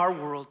want our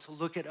world to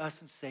look at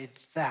us and say,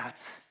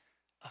 that's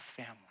a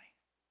family.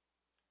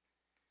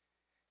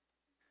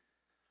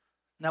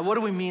 Now, what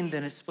do we mean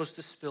then it's supposed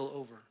to spill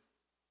over?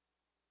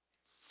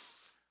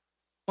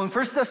 Well, in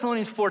 1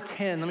 Thessalonians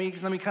 4:10,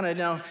 let me kind of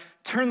now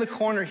turn the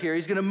corner here.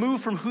 He's going to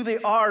move from who they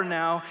are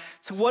now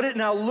to what it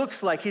now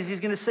looks like. He's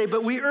going to say,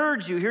 but we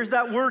urge you. Here's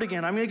that word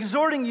again. I'm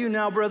exhorting you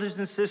now, brothers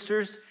and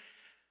sisters.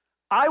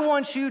 I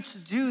want you to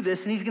do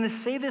this, and he's going to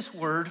say this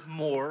word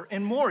more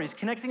and more. He's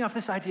connecting off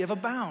this idea of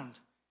abound.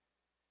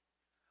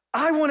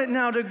 I want it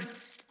now to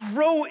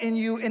grow in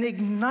you and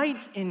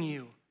ignite in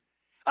you.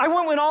 I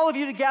want when all of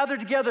you to gather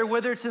together,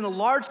 whether it's in a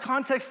large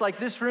context like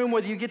this room,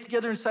 whether you get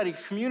together inside of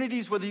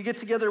communities, whether you get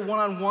together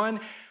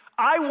one-on-one,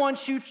 I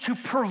want you to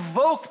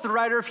provoke, the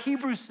writer of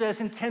Hebrews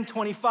says in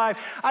 10:25,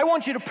 I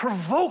want you to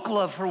provoke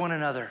love for one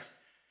another.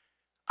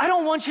 I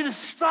don't want you to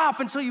stop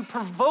until you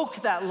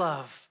provoke that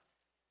love.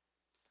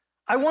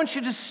 I want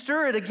you to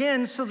stir it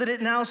again so that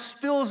it now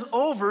spills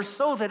over,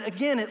 so that,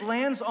 again, it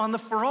lands on the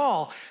for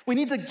all. We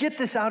need to get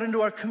this out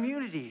into our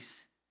communities.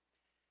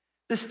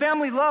 This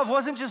family love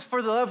wasn't just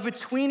for the love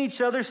between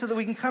each other so that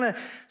we can kind of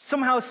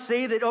somehow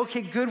say that,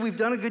 okay, good, we've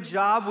done a good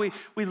job,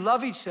 we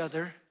love each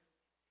other.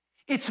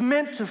 It's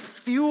meant to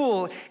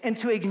fuel and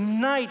to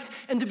ignite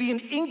and to be an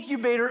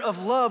incubator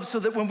of love so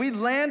that when we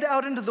land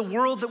out into the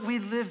world that we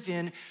live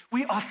in,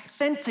 we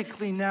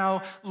authentically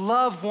now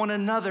love one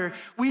another.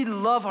 We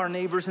love our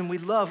neighbors and we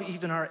love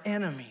even our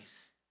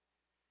enemies.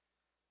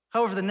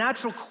 However, the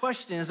natural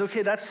question is,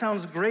 okay, that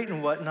sounds great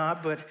and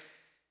whatnot, but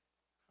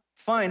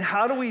fine,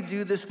 how do we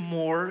do this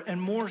more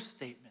and more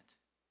statement?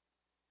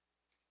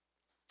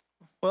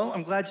 Well,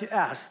 I'm glad you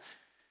asked,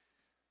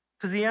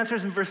 because the answer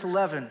is in verse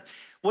 11.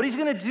 What he's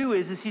going to do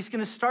is he's going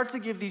to start to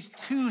give these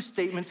two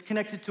statements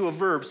connected to a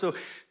verb. So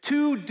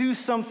to do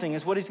something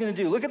is what he's going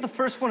to do. Look at the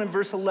first one in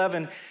verse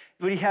 11,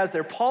 what he has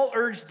there. Paul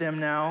urged them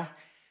now,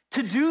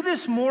 to do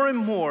this more and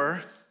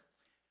more,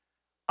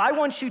 I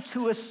want you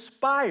to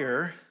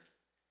aspire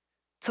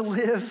to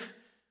live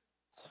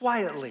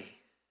quietly.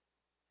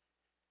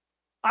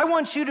 I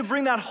want you to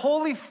bring that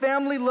holy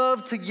family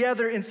love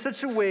together in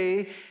such a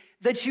way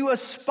that you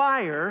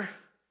aspire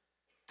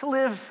to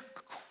live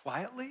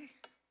quietly.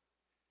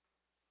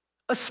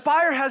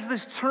 Aspire has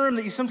this term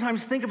that you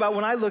sometimes think about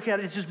when I look at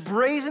it. It's just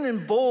brazen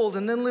and bold,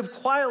 and then live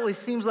quietly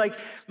seems like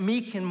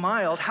meek and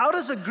mild. How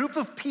does a group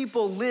of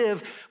people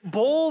live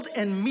bold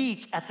and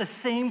meek at the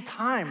same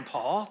time,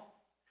 Paul?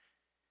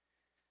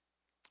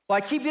 Well,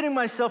 I keep getting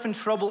myself in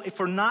trouble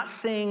for not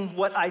saying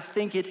what I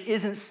think it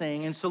isn't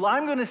saying, and so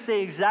I'm going to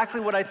say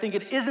exactly what I think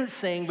it isn't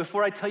saying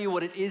before I tell you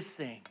what it is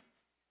saying.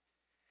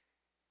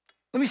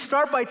 Let me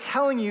start by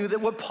telling you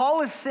that what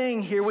Paul is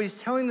saying here, what he's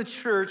telling the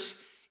church,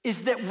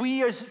 is that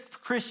we as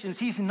Christians,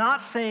 he's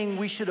not saying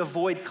we should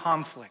avoid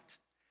conflict.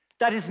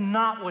 That is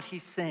not what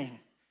he's saying.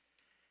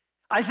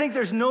 I think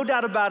there's no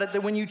doubt about it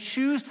that when you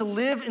choose to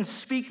live and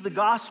speak the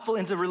gospel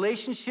into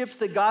relationships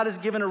that God has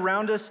given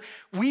around us,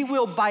 we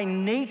will by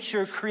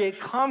nature create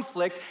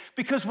conflict,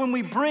 because when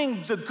we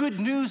bring the good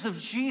news of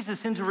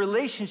Jesus into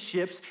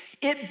relationships,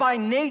 it by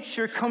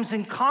nature comes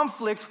in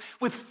conflict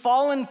with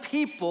fallen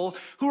people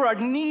who are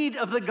in need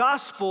of the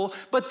gospel,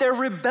 but their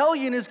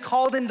rebellion is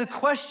called into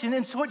question,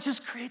 and so it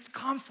just creates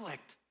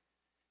conflict.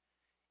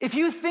 If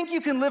you think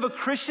you can live a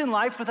Christian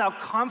life without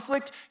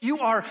conflict, you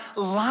are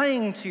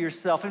lying to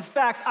yourself. In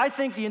fact, I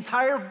think the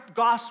entire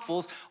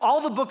Gospels, all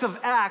the book of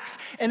Acts,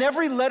 and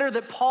every letter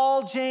that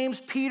Paul,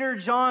 James, Peter,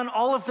 John,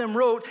 all of them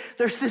wrote,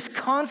 there's this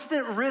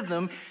constant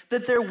rhythm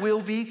that there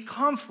will be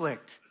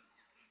conflict.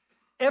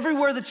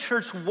 Everywhere the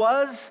church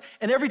was,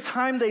 and every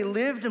time they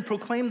lived and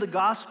proclaimed the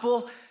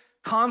gospel,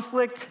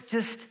 conflict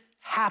just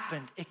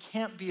happened. It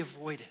can't be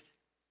avoided.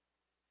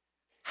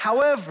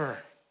 However,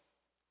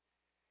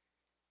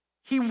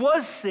 he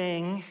was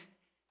saying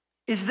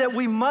is that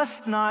we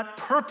must not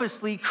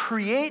purposely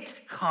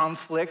create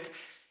conflict.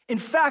 In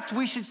fact,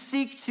 we should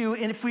seek to,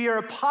 and if we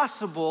are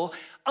possible,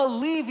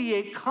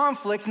 alleviate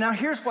conflict. Now,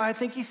 here's why I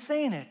think he's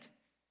saying it.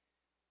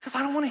 Because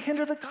I don't want to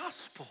hinder the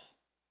gospel.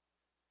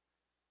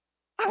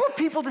 I want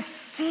people to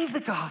see the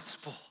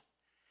gospel.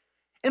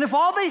 And if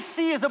all they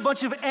see is a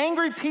bunch of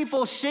angry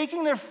people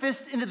shaking their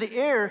fist into the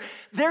air,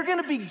 they're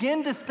going to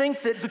begin to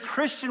think that the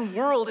Christian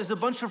world is a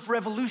bunch of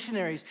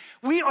revolutionaries.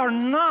 We are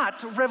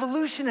not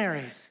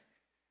revolutionaries.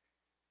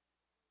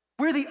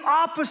 We're the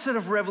opposite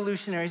of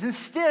revolutionaries.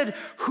 Instead,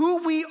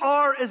 who we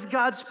are as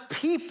God's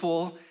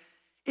people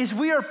is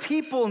we are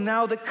people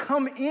now that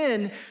come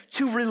in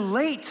to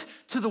relate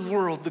to the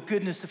world the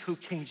goodness of who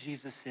King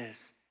Jesus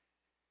is.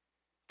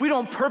 We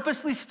don't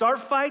purposely start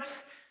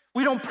fights.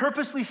 We don't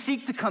purposely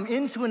seek to come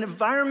into an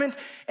environment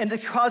and to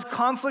cause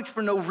conflict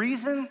for no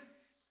reason.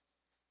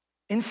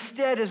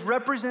 Instead, as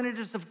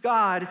representatives of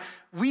God,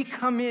 we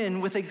come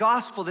in with a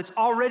gospel that's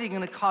already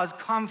going to cause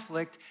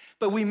conflict,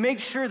 but we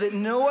make sure that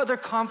no other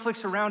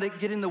conflicts around it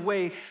get in the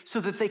way so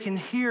that they can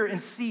hear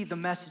and see the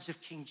message of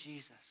King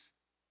Jesus.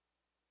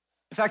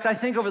 In fact, I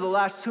think over the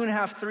last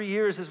 2.5, 3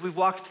 years as we've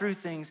walked through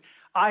things,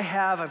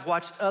 I've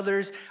watched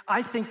others.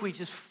 I think we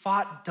just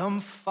fought dumb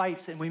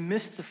fights and we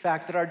missed the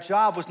fact that our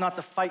job was not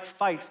to fight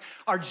fights.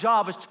 Our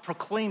job is to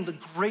proclaim the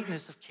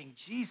greatness of King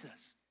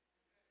Jesus.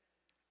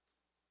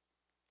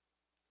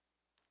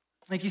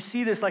 Like you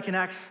see this like in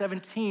Acts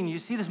 17, you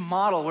see this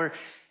model where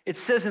it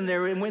says in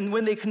there, and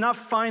when they could not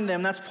find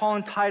them, that's Paul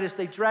and Titus,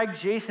 they dragged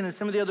Jason and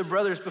some of the other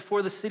brothers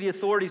before the city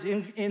authorities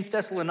in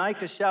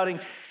Thessalonica shouting,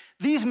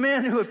 "These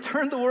men who have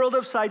turned the world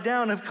upside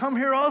down have come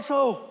here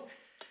also."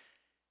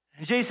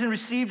 And Jason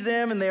received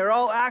them, and they are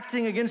all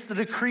acting against the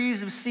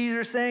decrees of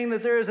Caesar, saying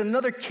that there is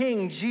another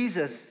king,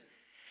 Jesus.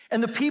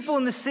 And the people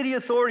and the city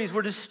authorities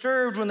were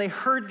disturbed when they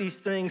heard these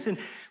things. And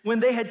when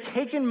they had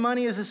taken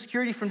money as a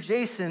security from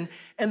Jason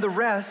and the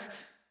rest,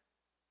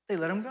 they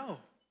let him go.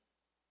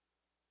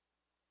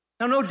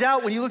 Now, no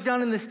doubt, when you look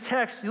down in this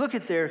text, you look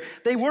at there,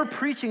 they were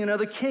preaching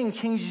another king,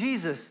 King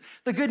Jesus.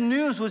 The good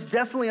news was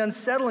definitely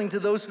unsettling to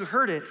those who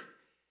heard it.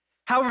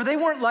 However, they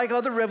weren't like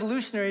other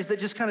revolutionaries that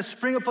just kind of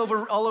spring up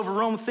all over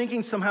Rome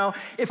thinking somehow,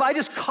 if I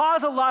just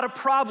cause a lot of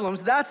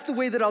problems, that's the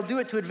way that I'll do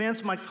it to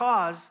advance my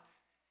cause.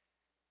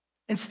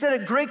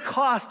 Instead, at great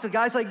cost to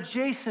guys like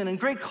Jason and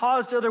great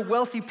cause to other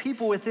wealthy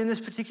people within this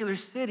particular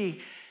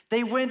city,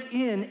 they went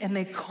in and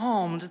they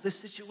calmed the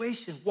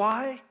situation.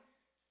 Why?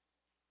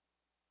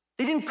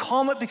 They didn't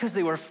calm it because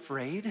they were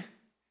afraid.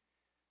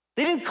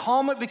 They didn't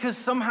calm it because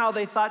somehow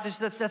they thought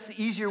that's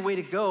the easier way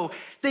to go.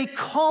 They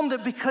calmed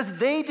it because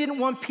they didn't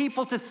want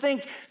people to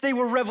think they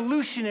were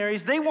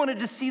revolutionaries. They wanted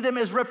to see them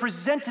as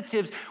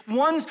representatives,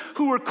 ones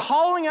who were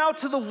calling out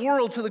to the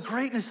world to the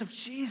greatness of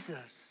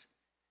Jesus.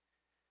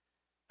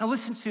 Now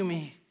listen to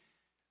me.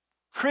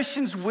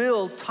 Christians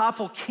will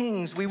topple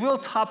kings. We will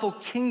topple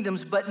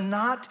kingdoms, but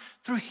not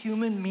through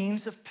human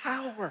means of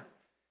power.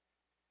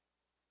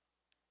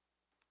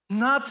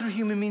 Not through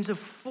human means of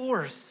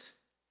force.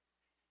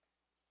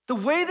 The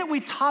way that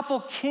we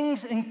topple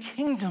kings and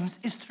kingdoms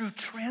is through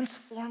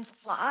transformed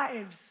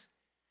lives.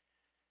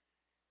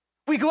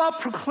 We go out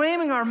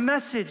proclaiming our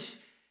message,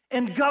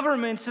 and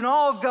governments and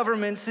all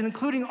governments,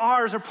 including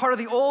ours, are part of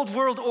the old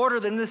world order,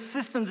 than this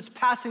system that's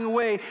passing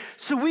away.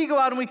 So we go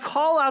out and we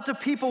call out to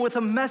people with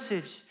a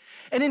message.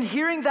 And in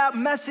hearing that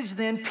message,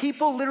 then,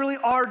 people literally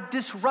are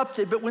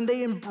disrupted. But when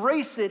they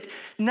embrace it,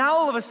 now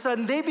all of a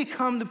sudden, they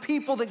become the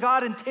people that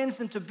God intends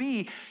them to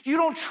be. You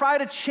don't try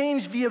to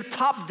change via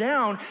top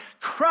down.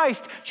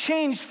 Christ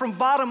changed from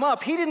bottom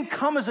up. He didn't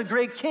come as a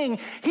great king.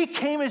 He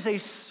came as a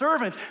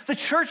servant. The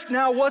church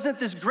now wasn't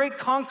this great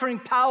conquering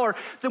power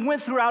that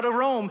went throughout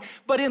Rome.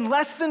 But in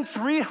less than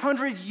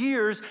 300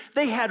 years,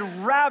 they had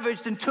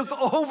ravaged and took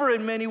over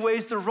in many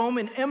ways the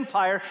Roman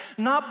Empire,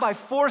 not by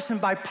force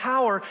and by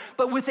power,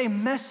 but with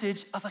a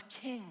message of a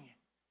king.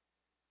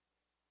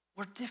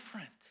 We're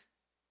different.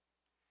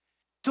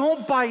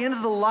 Don't buy into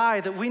the lie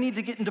that we need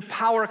to get into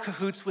power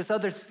cahoots with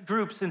other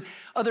groups and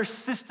other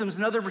systems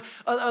and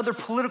other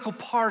political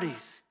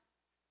parties.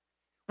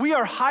 We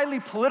are highly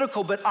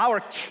political, but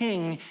our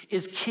king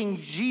is King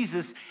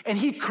Jesus, and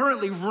he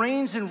currently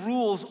reigns and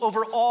rules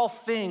over all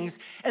things.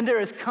 And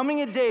there is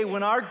coming a day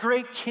when our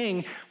great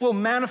king will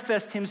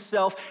manifest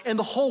himself, and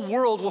the whole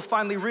world will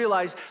finally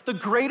realize the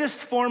greatest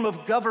form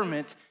of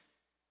government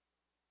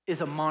is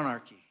a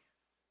monarchy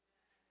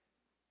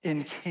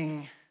in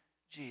King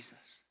Jesus.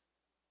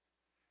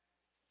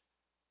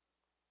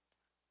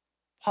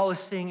 Paul is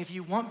saying, if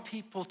you want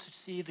people to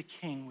see the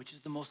king, which is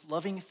the most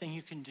loving thing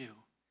you can do,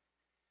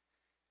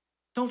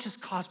 don't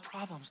just cause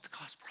problems to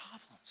cause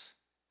problems.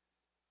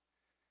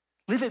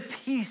 Live at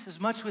peace as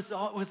much with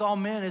all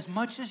men, as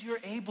much as you're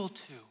able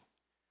to.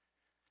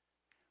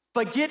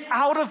 But get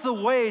out of the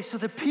way so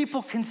that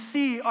people can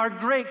see our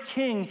great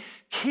king,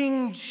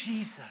 King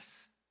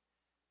Jesus.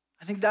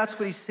 I think that's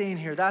what he's saying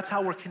here. That's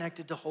how we're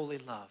connected to holy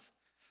love.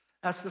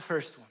 That's the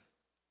first one.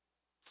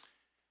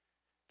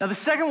 Now, the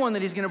second one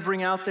that he's going to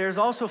bring out there is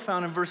also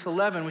found in verse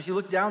 11. When you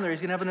look down there, he's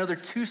going to have another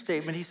to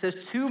statement. He says,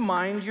 to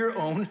mind your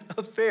own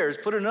affairs.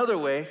 Put another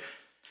way,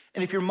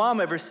 and if your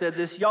mom ever said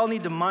this, y'all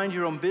need to mind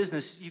your own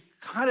business. You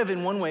kind of,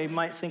 in one way,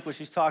 might think what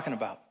she's talking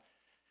about.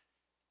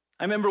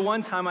 I remember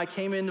one time I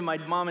came into my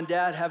mom and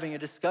dad having a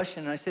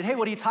discussion, and I said, hey,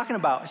 what are you talking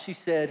about? And she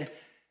said,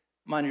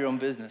 mind your own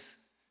business.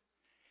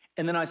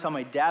 And then I saw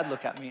my dad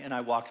look at me, and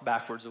I walked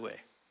backwards away.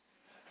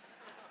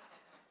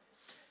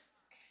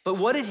 But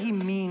what did he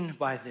mean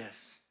by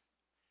this?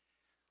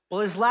 Well,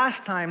 his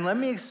last time, let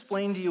me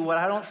explain to you what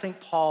I don't think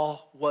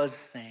Paul was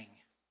saying.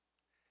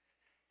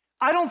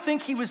 I don't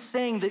think he was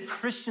saying that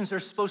Christians are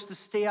supposed to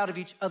stay out of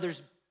each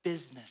other's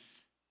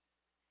business.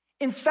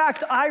 In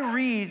fact, I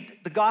read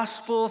the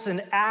Gospels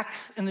and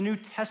Acts in the New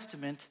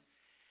Testament,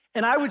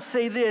 and I would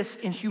say this,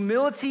 in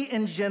humility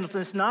and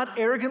gentleness, not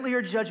arrogantly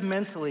or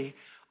judgmentally,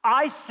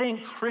 I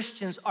think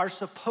Christians are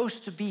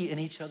supposed to be in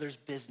each other's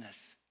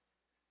business.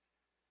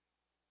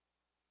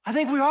 I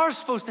think we are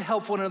supposed to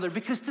help one another,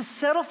 because to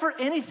settle for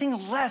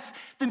anything less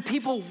than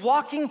people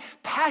walking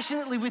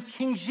passionately with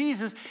King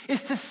Jesus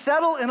is to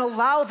settle and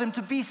allow them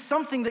to be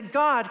something that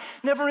God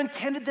never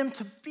intended them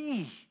to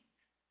be.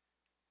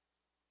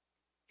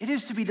 It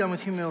is to be done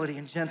with humility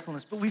and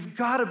gentleness, but we've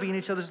got to be in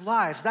each other's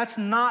lives. That's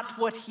not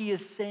what he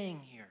is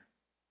saying here.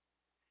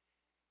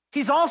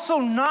 He's also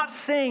not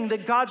saying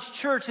that God's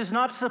church is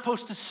not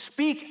supposed to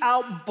speak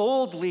out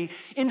boldly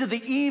into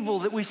the evil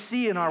that we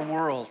see in our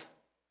world.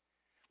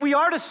 We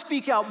are to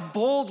speak out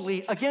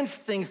boldly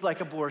against things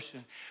like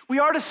abortion. We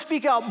are to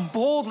speak out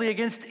boldly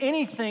against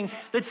anything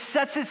that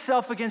sets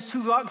itself against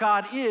who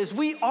God is.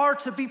 We are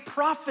to be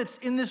prophets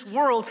in this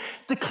world,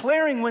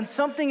 declaring when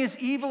something is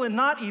evil and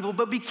not evil,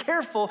 but be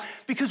careful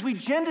because we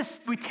tend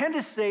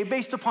to say,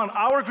 based upon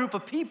our group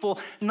of people,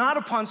 not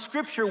upon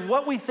Scripture,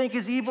 what we think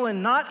is evil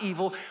and not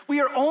evil. We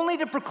are only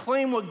to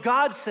proclaim what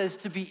God says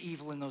to be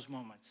evil in those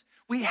moments.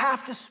 We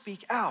have to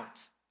speak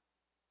out.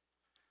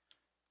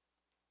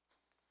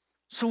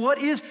 So what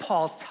is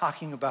Paul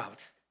talking about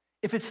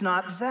if it's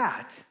not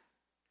that?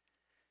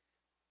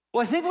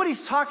 Well, I think what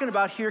he's talking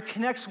about here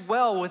connects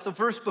well with the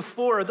verse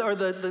before, or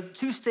the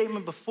two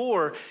statement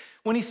before,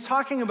 when he's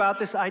talking about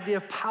this idea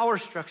of power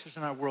structures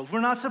in our world.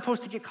 We're not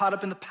supposed to get caught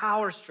up in the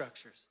power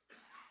structures.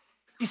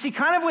 You see,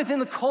 kind of within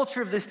the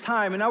culture of this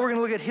time, and now we're going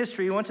to look at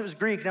history. Once it was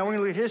Greek, now we're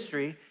going to look at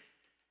history,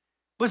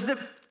 was that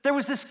there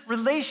was this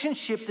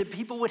relationship that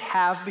people would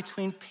have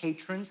between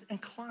patrons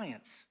and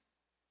clients.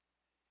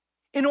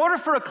 In order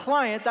for a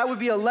client, that would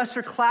be a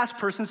lesser class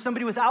person,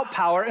 somebody without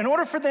power, in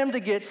order for them to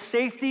get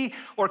safety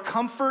or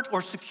comfort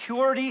or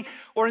security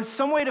or in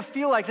some way to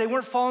feel like they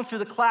weren't falling through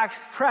the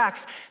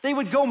cracks, they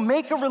would go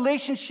make a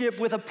relationship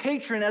with a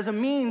patron as a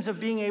means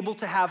of being able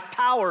to have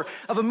power,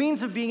 of a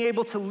means of being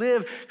able to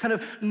live kind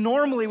of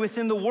normally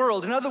within the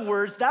world. In other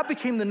words, that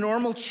became the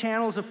normal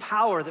channels of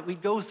power that we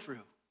go through.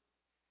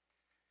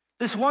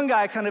 This one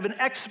guy, kind of an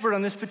expert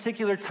on this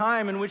particular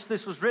time in which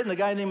this was written, a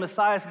guy named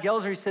Matthias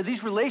Gelser, he said,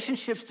 these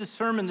relationships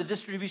determine the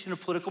distribution of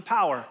political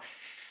power.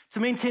 To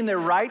maintain their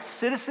rights,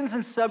 citizens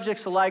and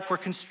subjects alike were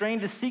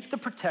constrained to seek the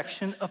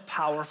protection of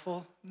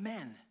powerful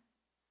men.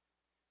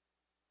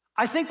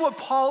 I think what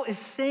Paul is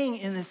saying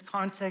in this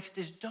context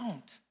is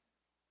don't.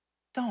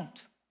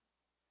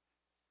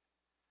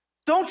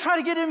 Don't try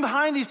to get in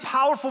behind these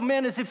powerful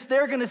men as if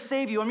they're going to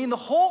save you. I mean, the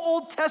whole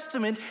Old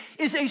Testament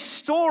is a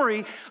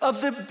story of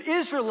the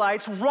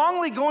Israelites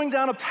wrongly going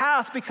down a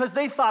path because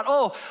they thought,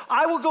 oh,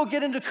 I will go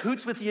get into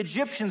cahoots with the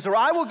Egyptians, or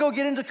I will go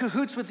get into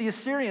cahoots with the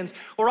Assyrians,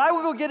 or I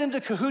will go get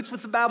into cahoots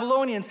with the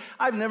Babylonians.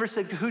 I've never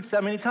said cahoots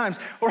that many times.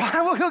 Or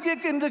I will go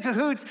get into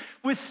cahoots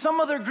with some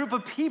other group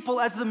of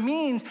people as the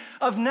means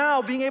of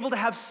now being able to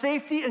have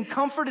safety and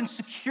comfort and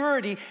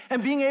security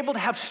and being able to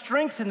have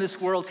strength in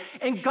this world.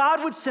 And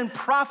God would send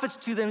prophets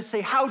to them and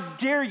say, how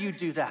dare you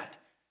do that?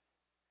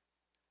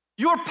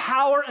 Your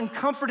power and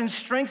comfort and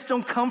strength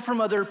don't come from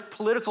other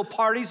political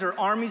parties or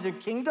armies or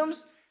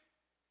kingdoms.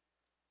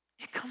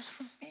 It comes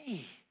from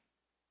me.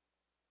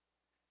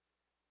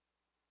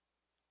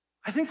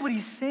 I think what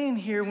he's saying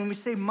here when we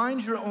say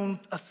mind your own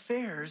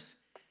affairs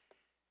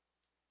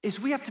is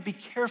we have to be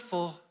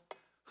careful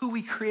who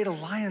we create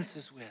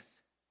alliances with.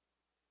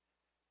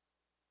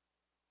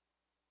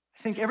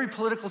 I think every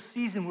political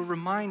season we're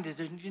reminded,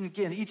 and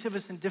again, each of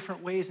us in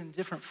different ways and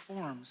different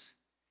forms,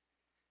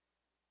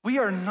 we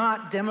are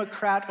not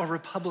Democrat or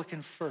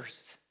Republican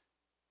first.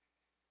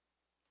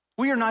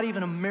 We are not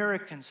even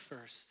Americans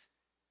first.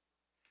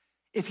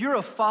 If you're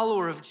a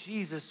follower of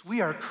Jesus,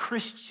 we are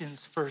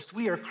Christians first.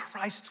 We are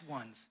Christ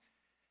ones.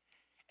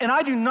 And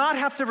I do not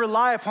have to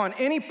rely upon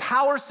any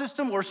power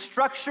system or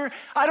structure.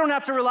 I don't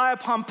have to rely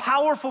upon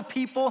powerful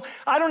people.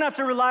 I don't have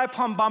to rely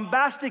upon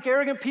bombastic,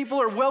 arrogant people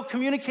or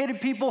well-communicated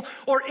people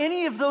or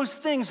any of those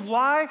things.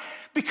 Why?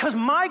 Because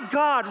my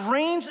God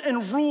reigns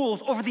and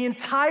rules over the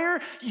entire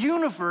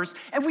universe,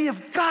 and we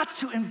have got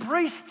to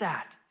embrace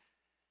that.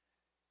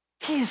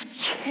 He is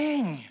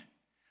king.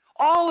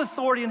 All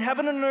authority in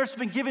heaven and earth has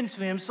been given to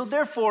him, so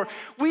therefore,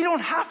 we don't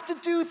have to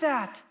do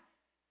that.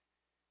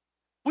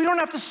 We don't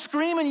have to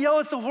scream and yell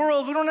at the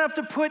world. We don't have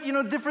to put,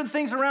 different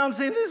things around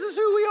saying, this is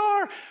who we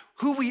are.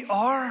 Who we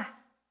are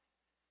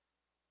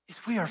is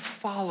we are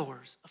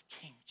followers of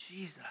King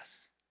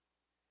Jesus.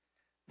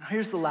 Now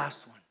here's the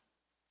last one.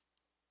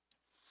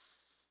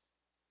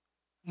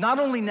 Not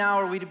only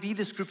now are we to be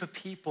this group of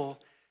people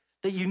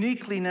that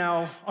uniquely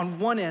now, on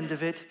one end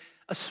of it,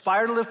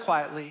 aspire to live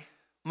quietly,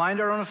 mind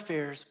our own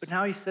affairs, but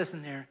now he says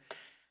in there,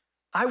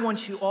 I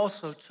want you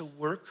also to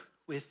work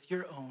with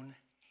your own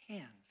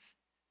hands.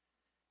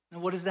 Now,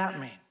 what does that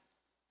mean?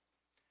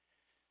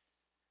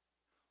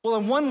 Well,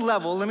 on one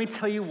level, let me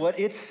tell you what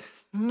it's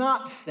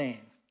not saying.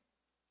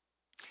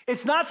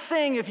 It's not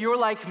saying if you're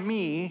like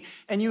me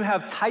and you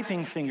have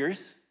typing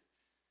fingers,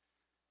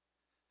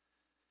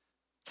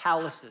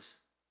 calluses,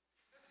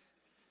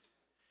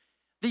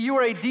 that you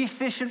are a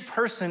deficient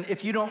person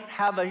if you don't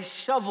have a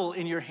shovel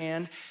in your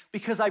hand,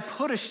 because I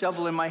put a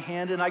shovel in my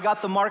hand and I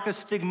got the mark of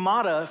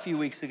stigmata a few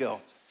weeks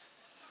ago.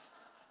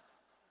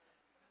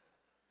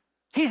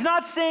 He's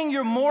not saying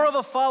you're more of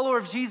a follower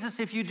of Jesus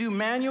if you do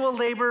manual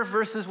labor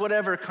versus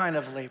whatever kind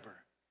of labor.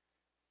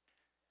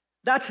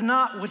 That's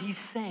not what he's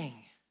saying.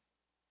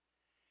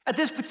 At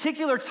this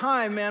particular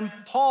time, man,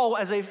 Paul,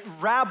 as a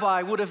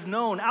rabbi, would have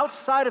known,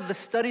 outside of the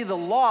study of the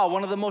law,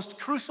 one of the most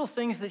crucial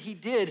things that he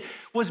did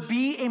was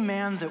be a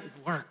man that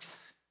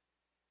works.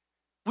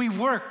 We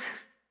work.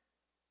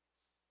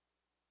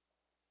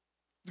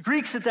 The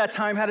Greeks at that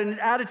time had an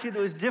attitude that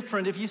was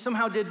different. If you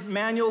somehow did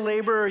manual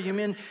labor or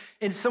you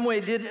in some way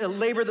did a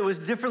labor that was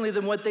differently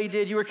than what they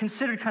did, you were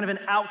considered kind of an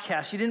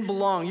outcast. You didn't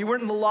belong. You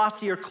weren't in the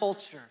loftier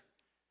culture.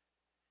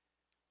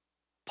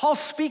 Paul's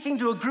speaking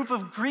to a group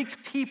of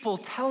Greek people,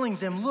 telling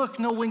them, look,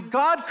 no, when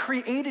God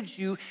created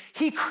you,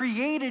 he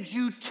created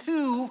you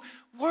to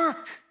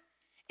work.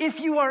 If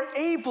you are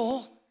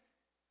able,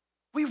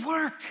 we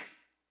work.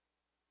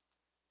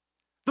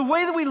 The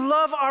way that we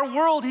love our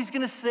world, he's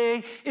going to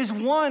say, is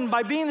one,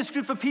 by being this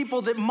group of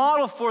people that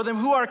model for them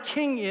who our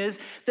King is,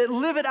 that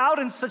live it out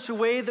in such a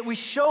way that we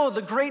show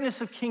the greatness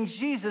of King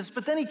Jesus.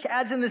 But then he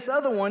adds in this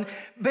other one,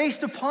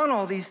 based upon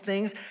all these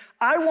things,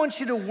 I want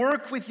you to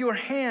work with your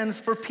hands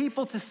for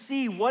people to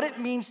see what it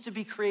means to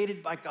be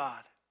created by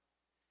God.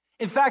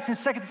 In fact, in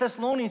 2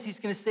 Thessalonians, he's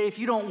going to say, if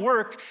you don't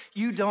work,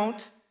 you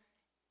don't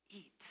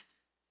eat.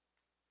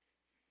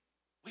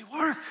 We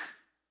work.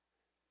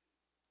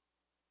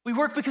 We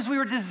work because we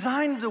were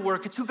designed to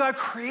work. It's who God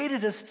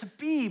created us to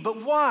be.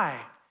 But why?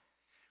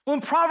 Well,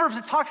 in Proverbs,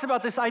 it talks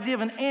about this idea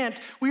of an ant.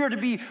 We are to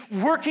be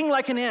working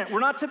like an ant. We're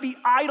not to be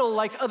idle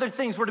like other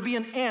things. We're to be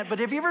an ant. But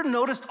have you ever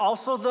noticed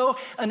also, though,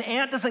 an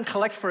ant doesn't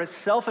collect for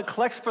itself. It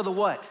collects for the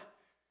what?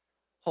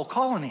 Whole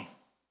colony.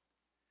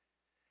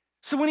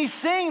 So when he's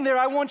saying there,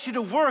 I want you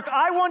to work,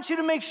 I want you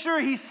to make sure,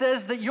 he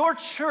says, that your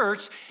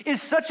church is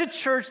such a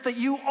church that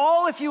you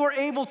all, if you are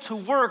able to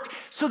work,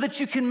 so that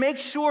you can make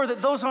sure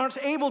that those who aren't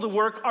able to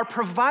work are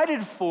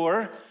provided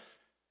for.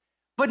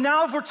 But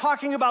now if we're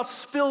talking about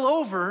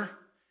spillover,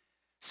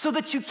 so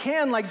that you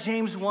can, like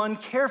James 1,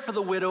 care for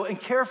the widow and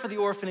care for the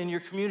orphan in your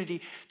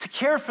community, to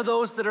care for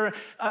those that are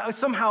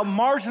somehow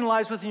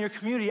marginalized within your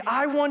community,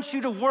 I want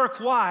you to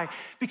work. Why?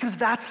 Because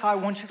that's how I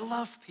want you to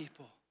love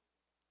people.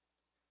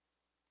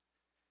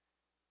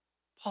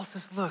 Paul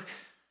says, look,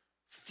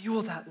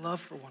 fuel that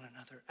love for one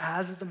another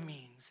as the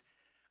means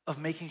of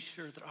making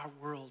sure that our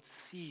world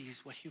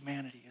sees what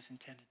humanity is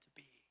intended to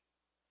be.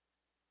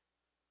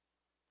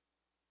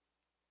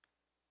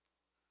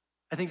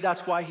 I think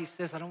that's why he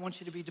says, I don't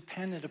want you to be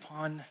dependent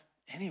upon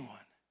anyone.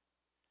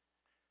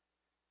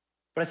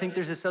 But I think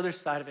there's this other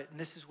side of it, and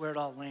this is where it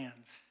all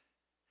lands.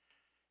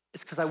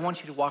 It's because I want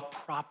you to walk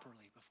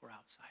properly before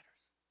outsiders.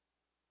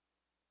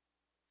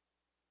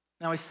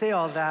 Now, I say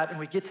all that, and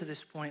we get to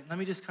this point. Let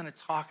me just kind of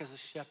talk as a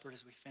shepherd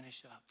as we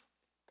finish up.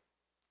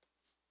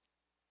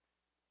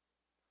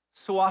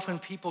 So often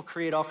people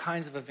create all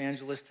kinds of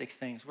evangelistic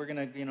things. We're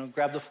going to,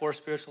 grab the 4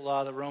 spiritual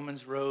law, the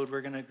Romans road.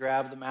 We're going to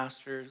grab the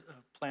master's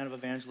plan of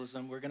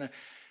evangelism. We're going to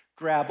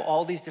grab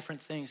all these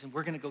different things, and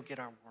we're going to go get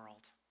our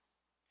world.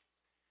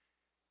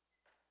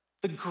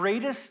 The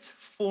greatest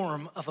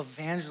form of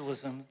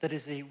evangelism that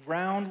is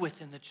around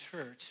within the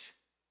church,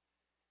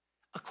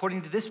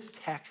 according to this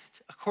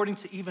text, according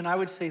to even, I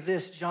would say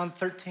this, John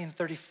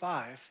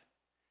 13:35,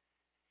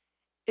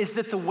 is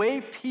that the way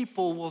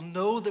people will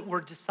know that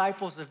we're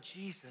disciples of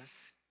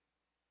Jesus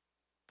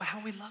by how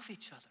we love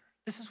each other.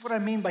 This is what I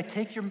mean by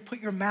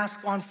put your mask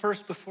on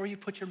first before you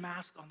put your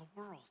mask on the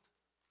world.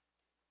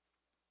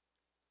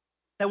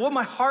 Now, what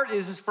my heart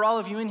is for all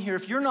of you in here,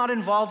 if you're not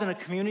involved in a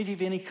community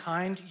of any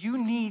kind, you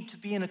need to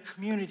be in a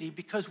community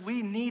because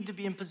we need to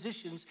be in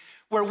positions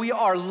where we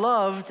are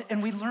loved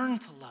and we learn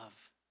to love.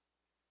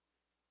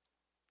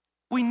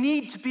 We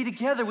need to be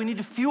together. We need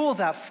to fuel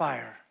that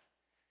fire.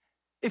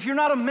 If you're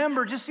not a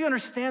member, just so you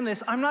understand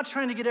this, I'm not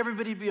trying to get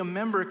everybody to be a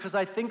member because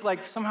I think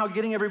like somehow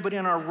getting everybody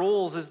on our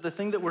rolls is the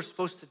thing that we're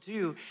supposed to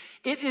do.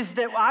 It is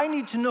that I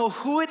need to know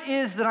who it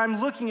is that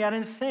I'm looking at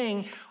and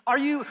saying, are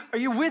you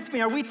with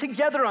me? Are we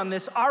together on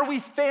this? Are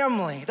we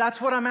family? That's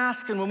what I'm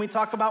asking when we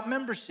talk about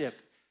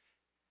membership.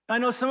 I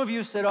know some of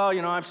you said,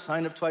 I've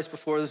signed up twice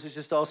before. This is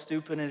just all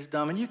stupid and it's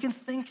dumb. And you can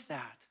think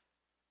that.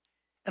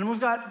 And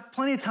we've got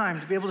plenty of time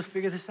to be able to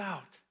figure this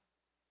out.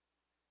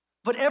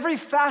 But every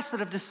facet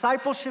of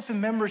discipleship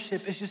and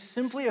membership is just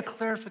simply a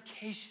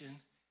clarification.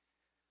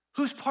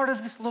 Who's part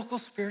of this local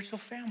spiritual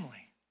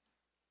family?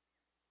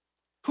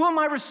 Who am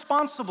I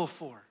responsible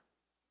for?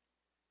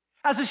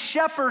 As a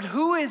shepherd,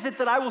 who is it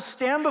that I will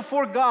stand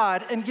before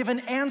God and give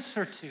an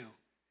answer to?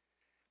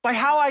 By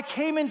how I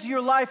came into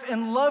your life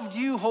and loved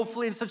you,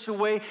 hopefully in such a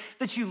way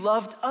that you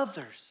loved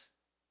others.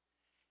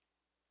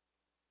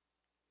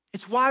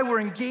 It's why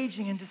we're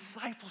engaging in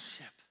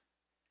discipleship.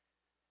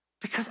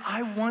 Because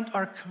I want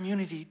our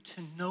community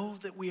to know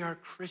that we are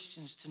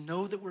Christians, to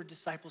know that we're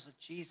disciples of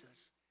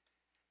Jesus.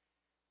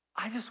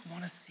 I just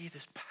want to see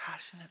this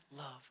passionate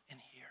love in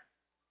here.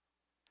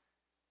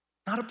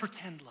 Not a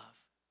pretend love.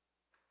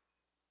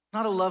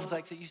 Not a love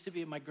like that used to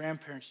be at my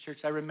grandparents'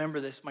 church. I remember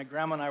this. My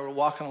grandma and I were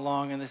walking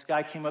along, and this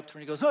guy came up to her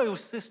and he goes, oh,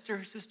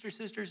 sister,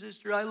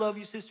 I love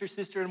you,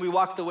 sister. And we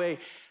walked away.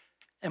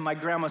 And my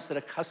grandma said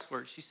a cuss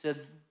word. She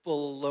said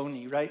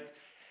baloney, right?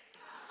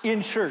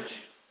 In church.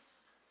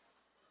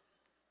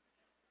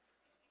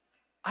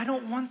 I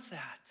don't want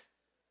that.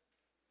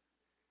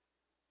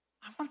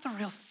 I want the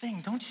real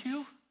thing, don't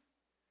you?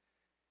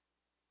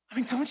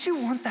 Don't you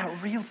want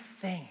that real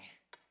thing?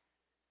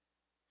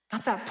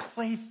 Not that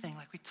play thing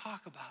like we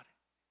talk about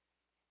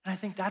it. And I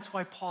think that's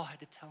why Paul had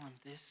to tell him,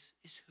 this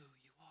is who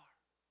you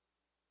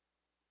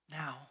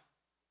Now,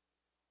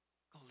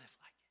 go live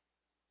like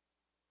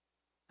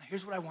it. Now,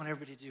 here's what I want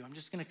everybody to do. I'm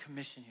just going to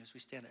commission you as we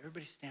stand up.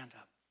 Everybody stand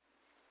up.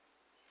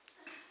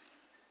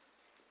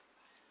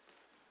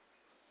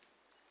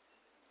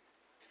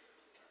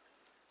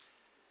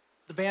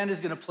 The band is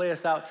going to play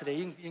us out today.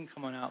 You can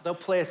come on out. They'll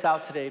play us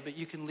out today, but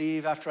you can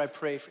leave after I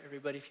pray for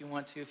everybody if you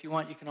want to. If you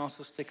want, you can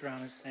also stick around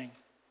and sing.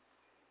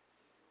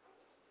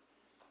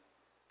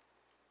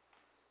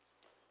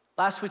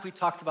 Last week we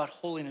talked about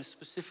holiness,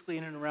 specifically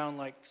in and around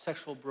like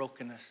sexual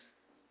brokenness.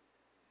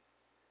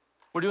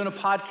 We're doing a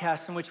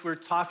podcast in which we're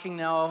talking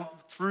now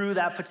through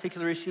that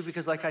particular issue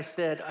because, like I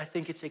said, I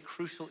think it's a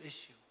crucial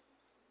issue.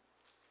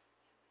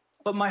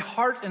 But my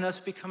heart in us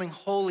becoming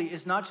holy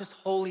is not just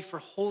holy for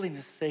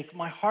holiness' sake.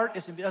 My heart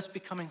is in us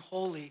becoming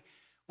holy.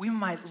 We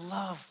might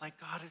love like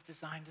God has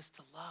designed us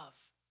to love.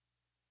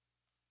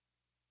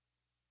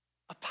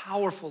 A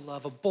powerful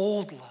love, a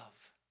bold love.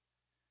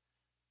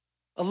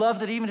 A love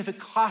that even if it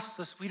costs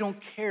us, we don't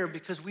care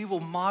because we will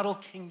model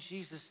King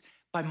Jesus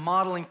by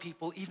modeling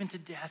people even to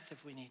death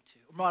if we need to.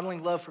 Or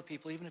modeling love for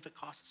people even if it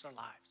costs us our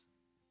lives.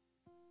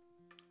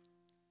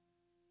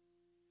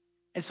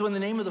 And so in the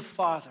name of the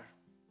Father,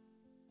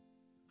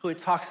 who it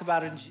talks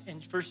about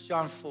in 1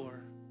 John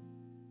 4,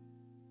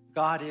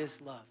 God is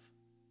love.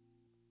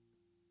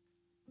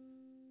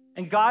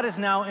 And God has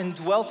now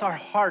indwelt our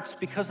hearts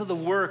because of the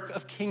work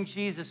of King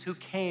Jesus who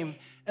came.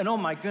 And oh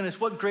my goodness,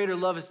 what greater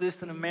love is this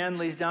than a man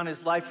lays down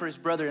his life for his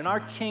brother? And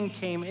our King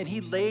came and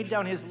he laid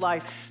down his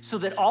life so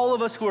that all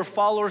of us who are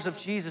followers of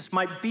Jesus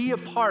might be a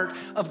part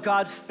of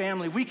God's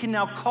family. We can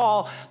now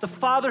call the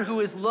Father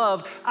who is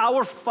love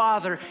our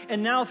Father.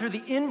 And now through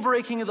the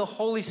inbreaking of the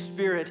Holy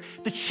Spirit,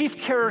 the chief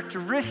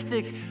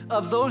characteristic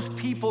of those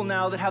people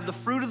now that have the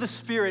fruit of the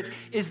Spirit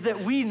is that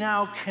we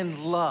now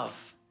can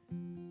love.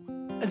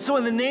 And so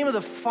in the name of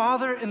the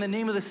Father, in the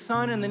name of the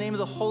Son, in the name of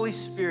the Holy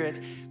Spirit,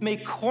 may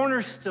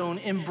Cornerstone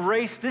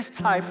embrace this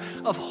type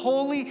of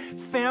holy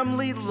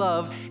family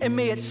love, and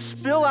may it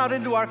spill out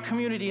into our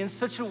community in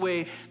such a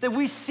way that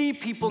we see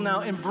people now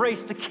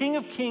embrace the King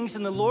of Kings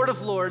and the Lord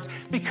of Lords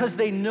because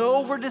they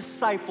know we're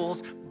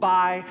disciples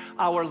by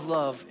our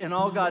love. And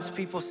all God's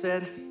people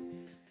said,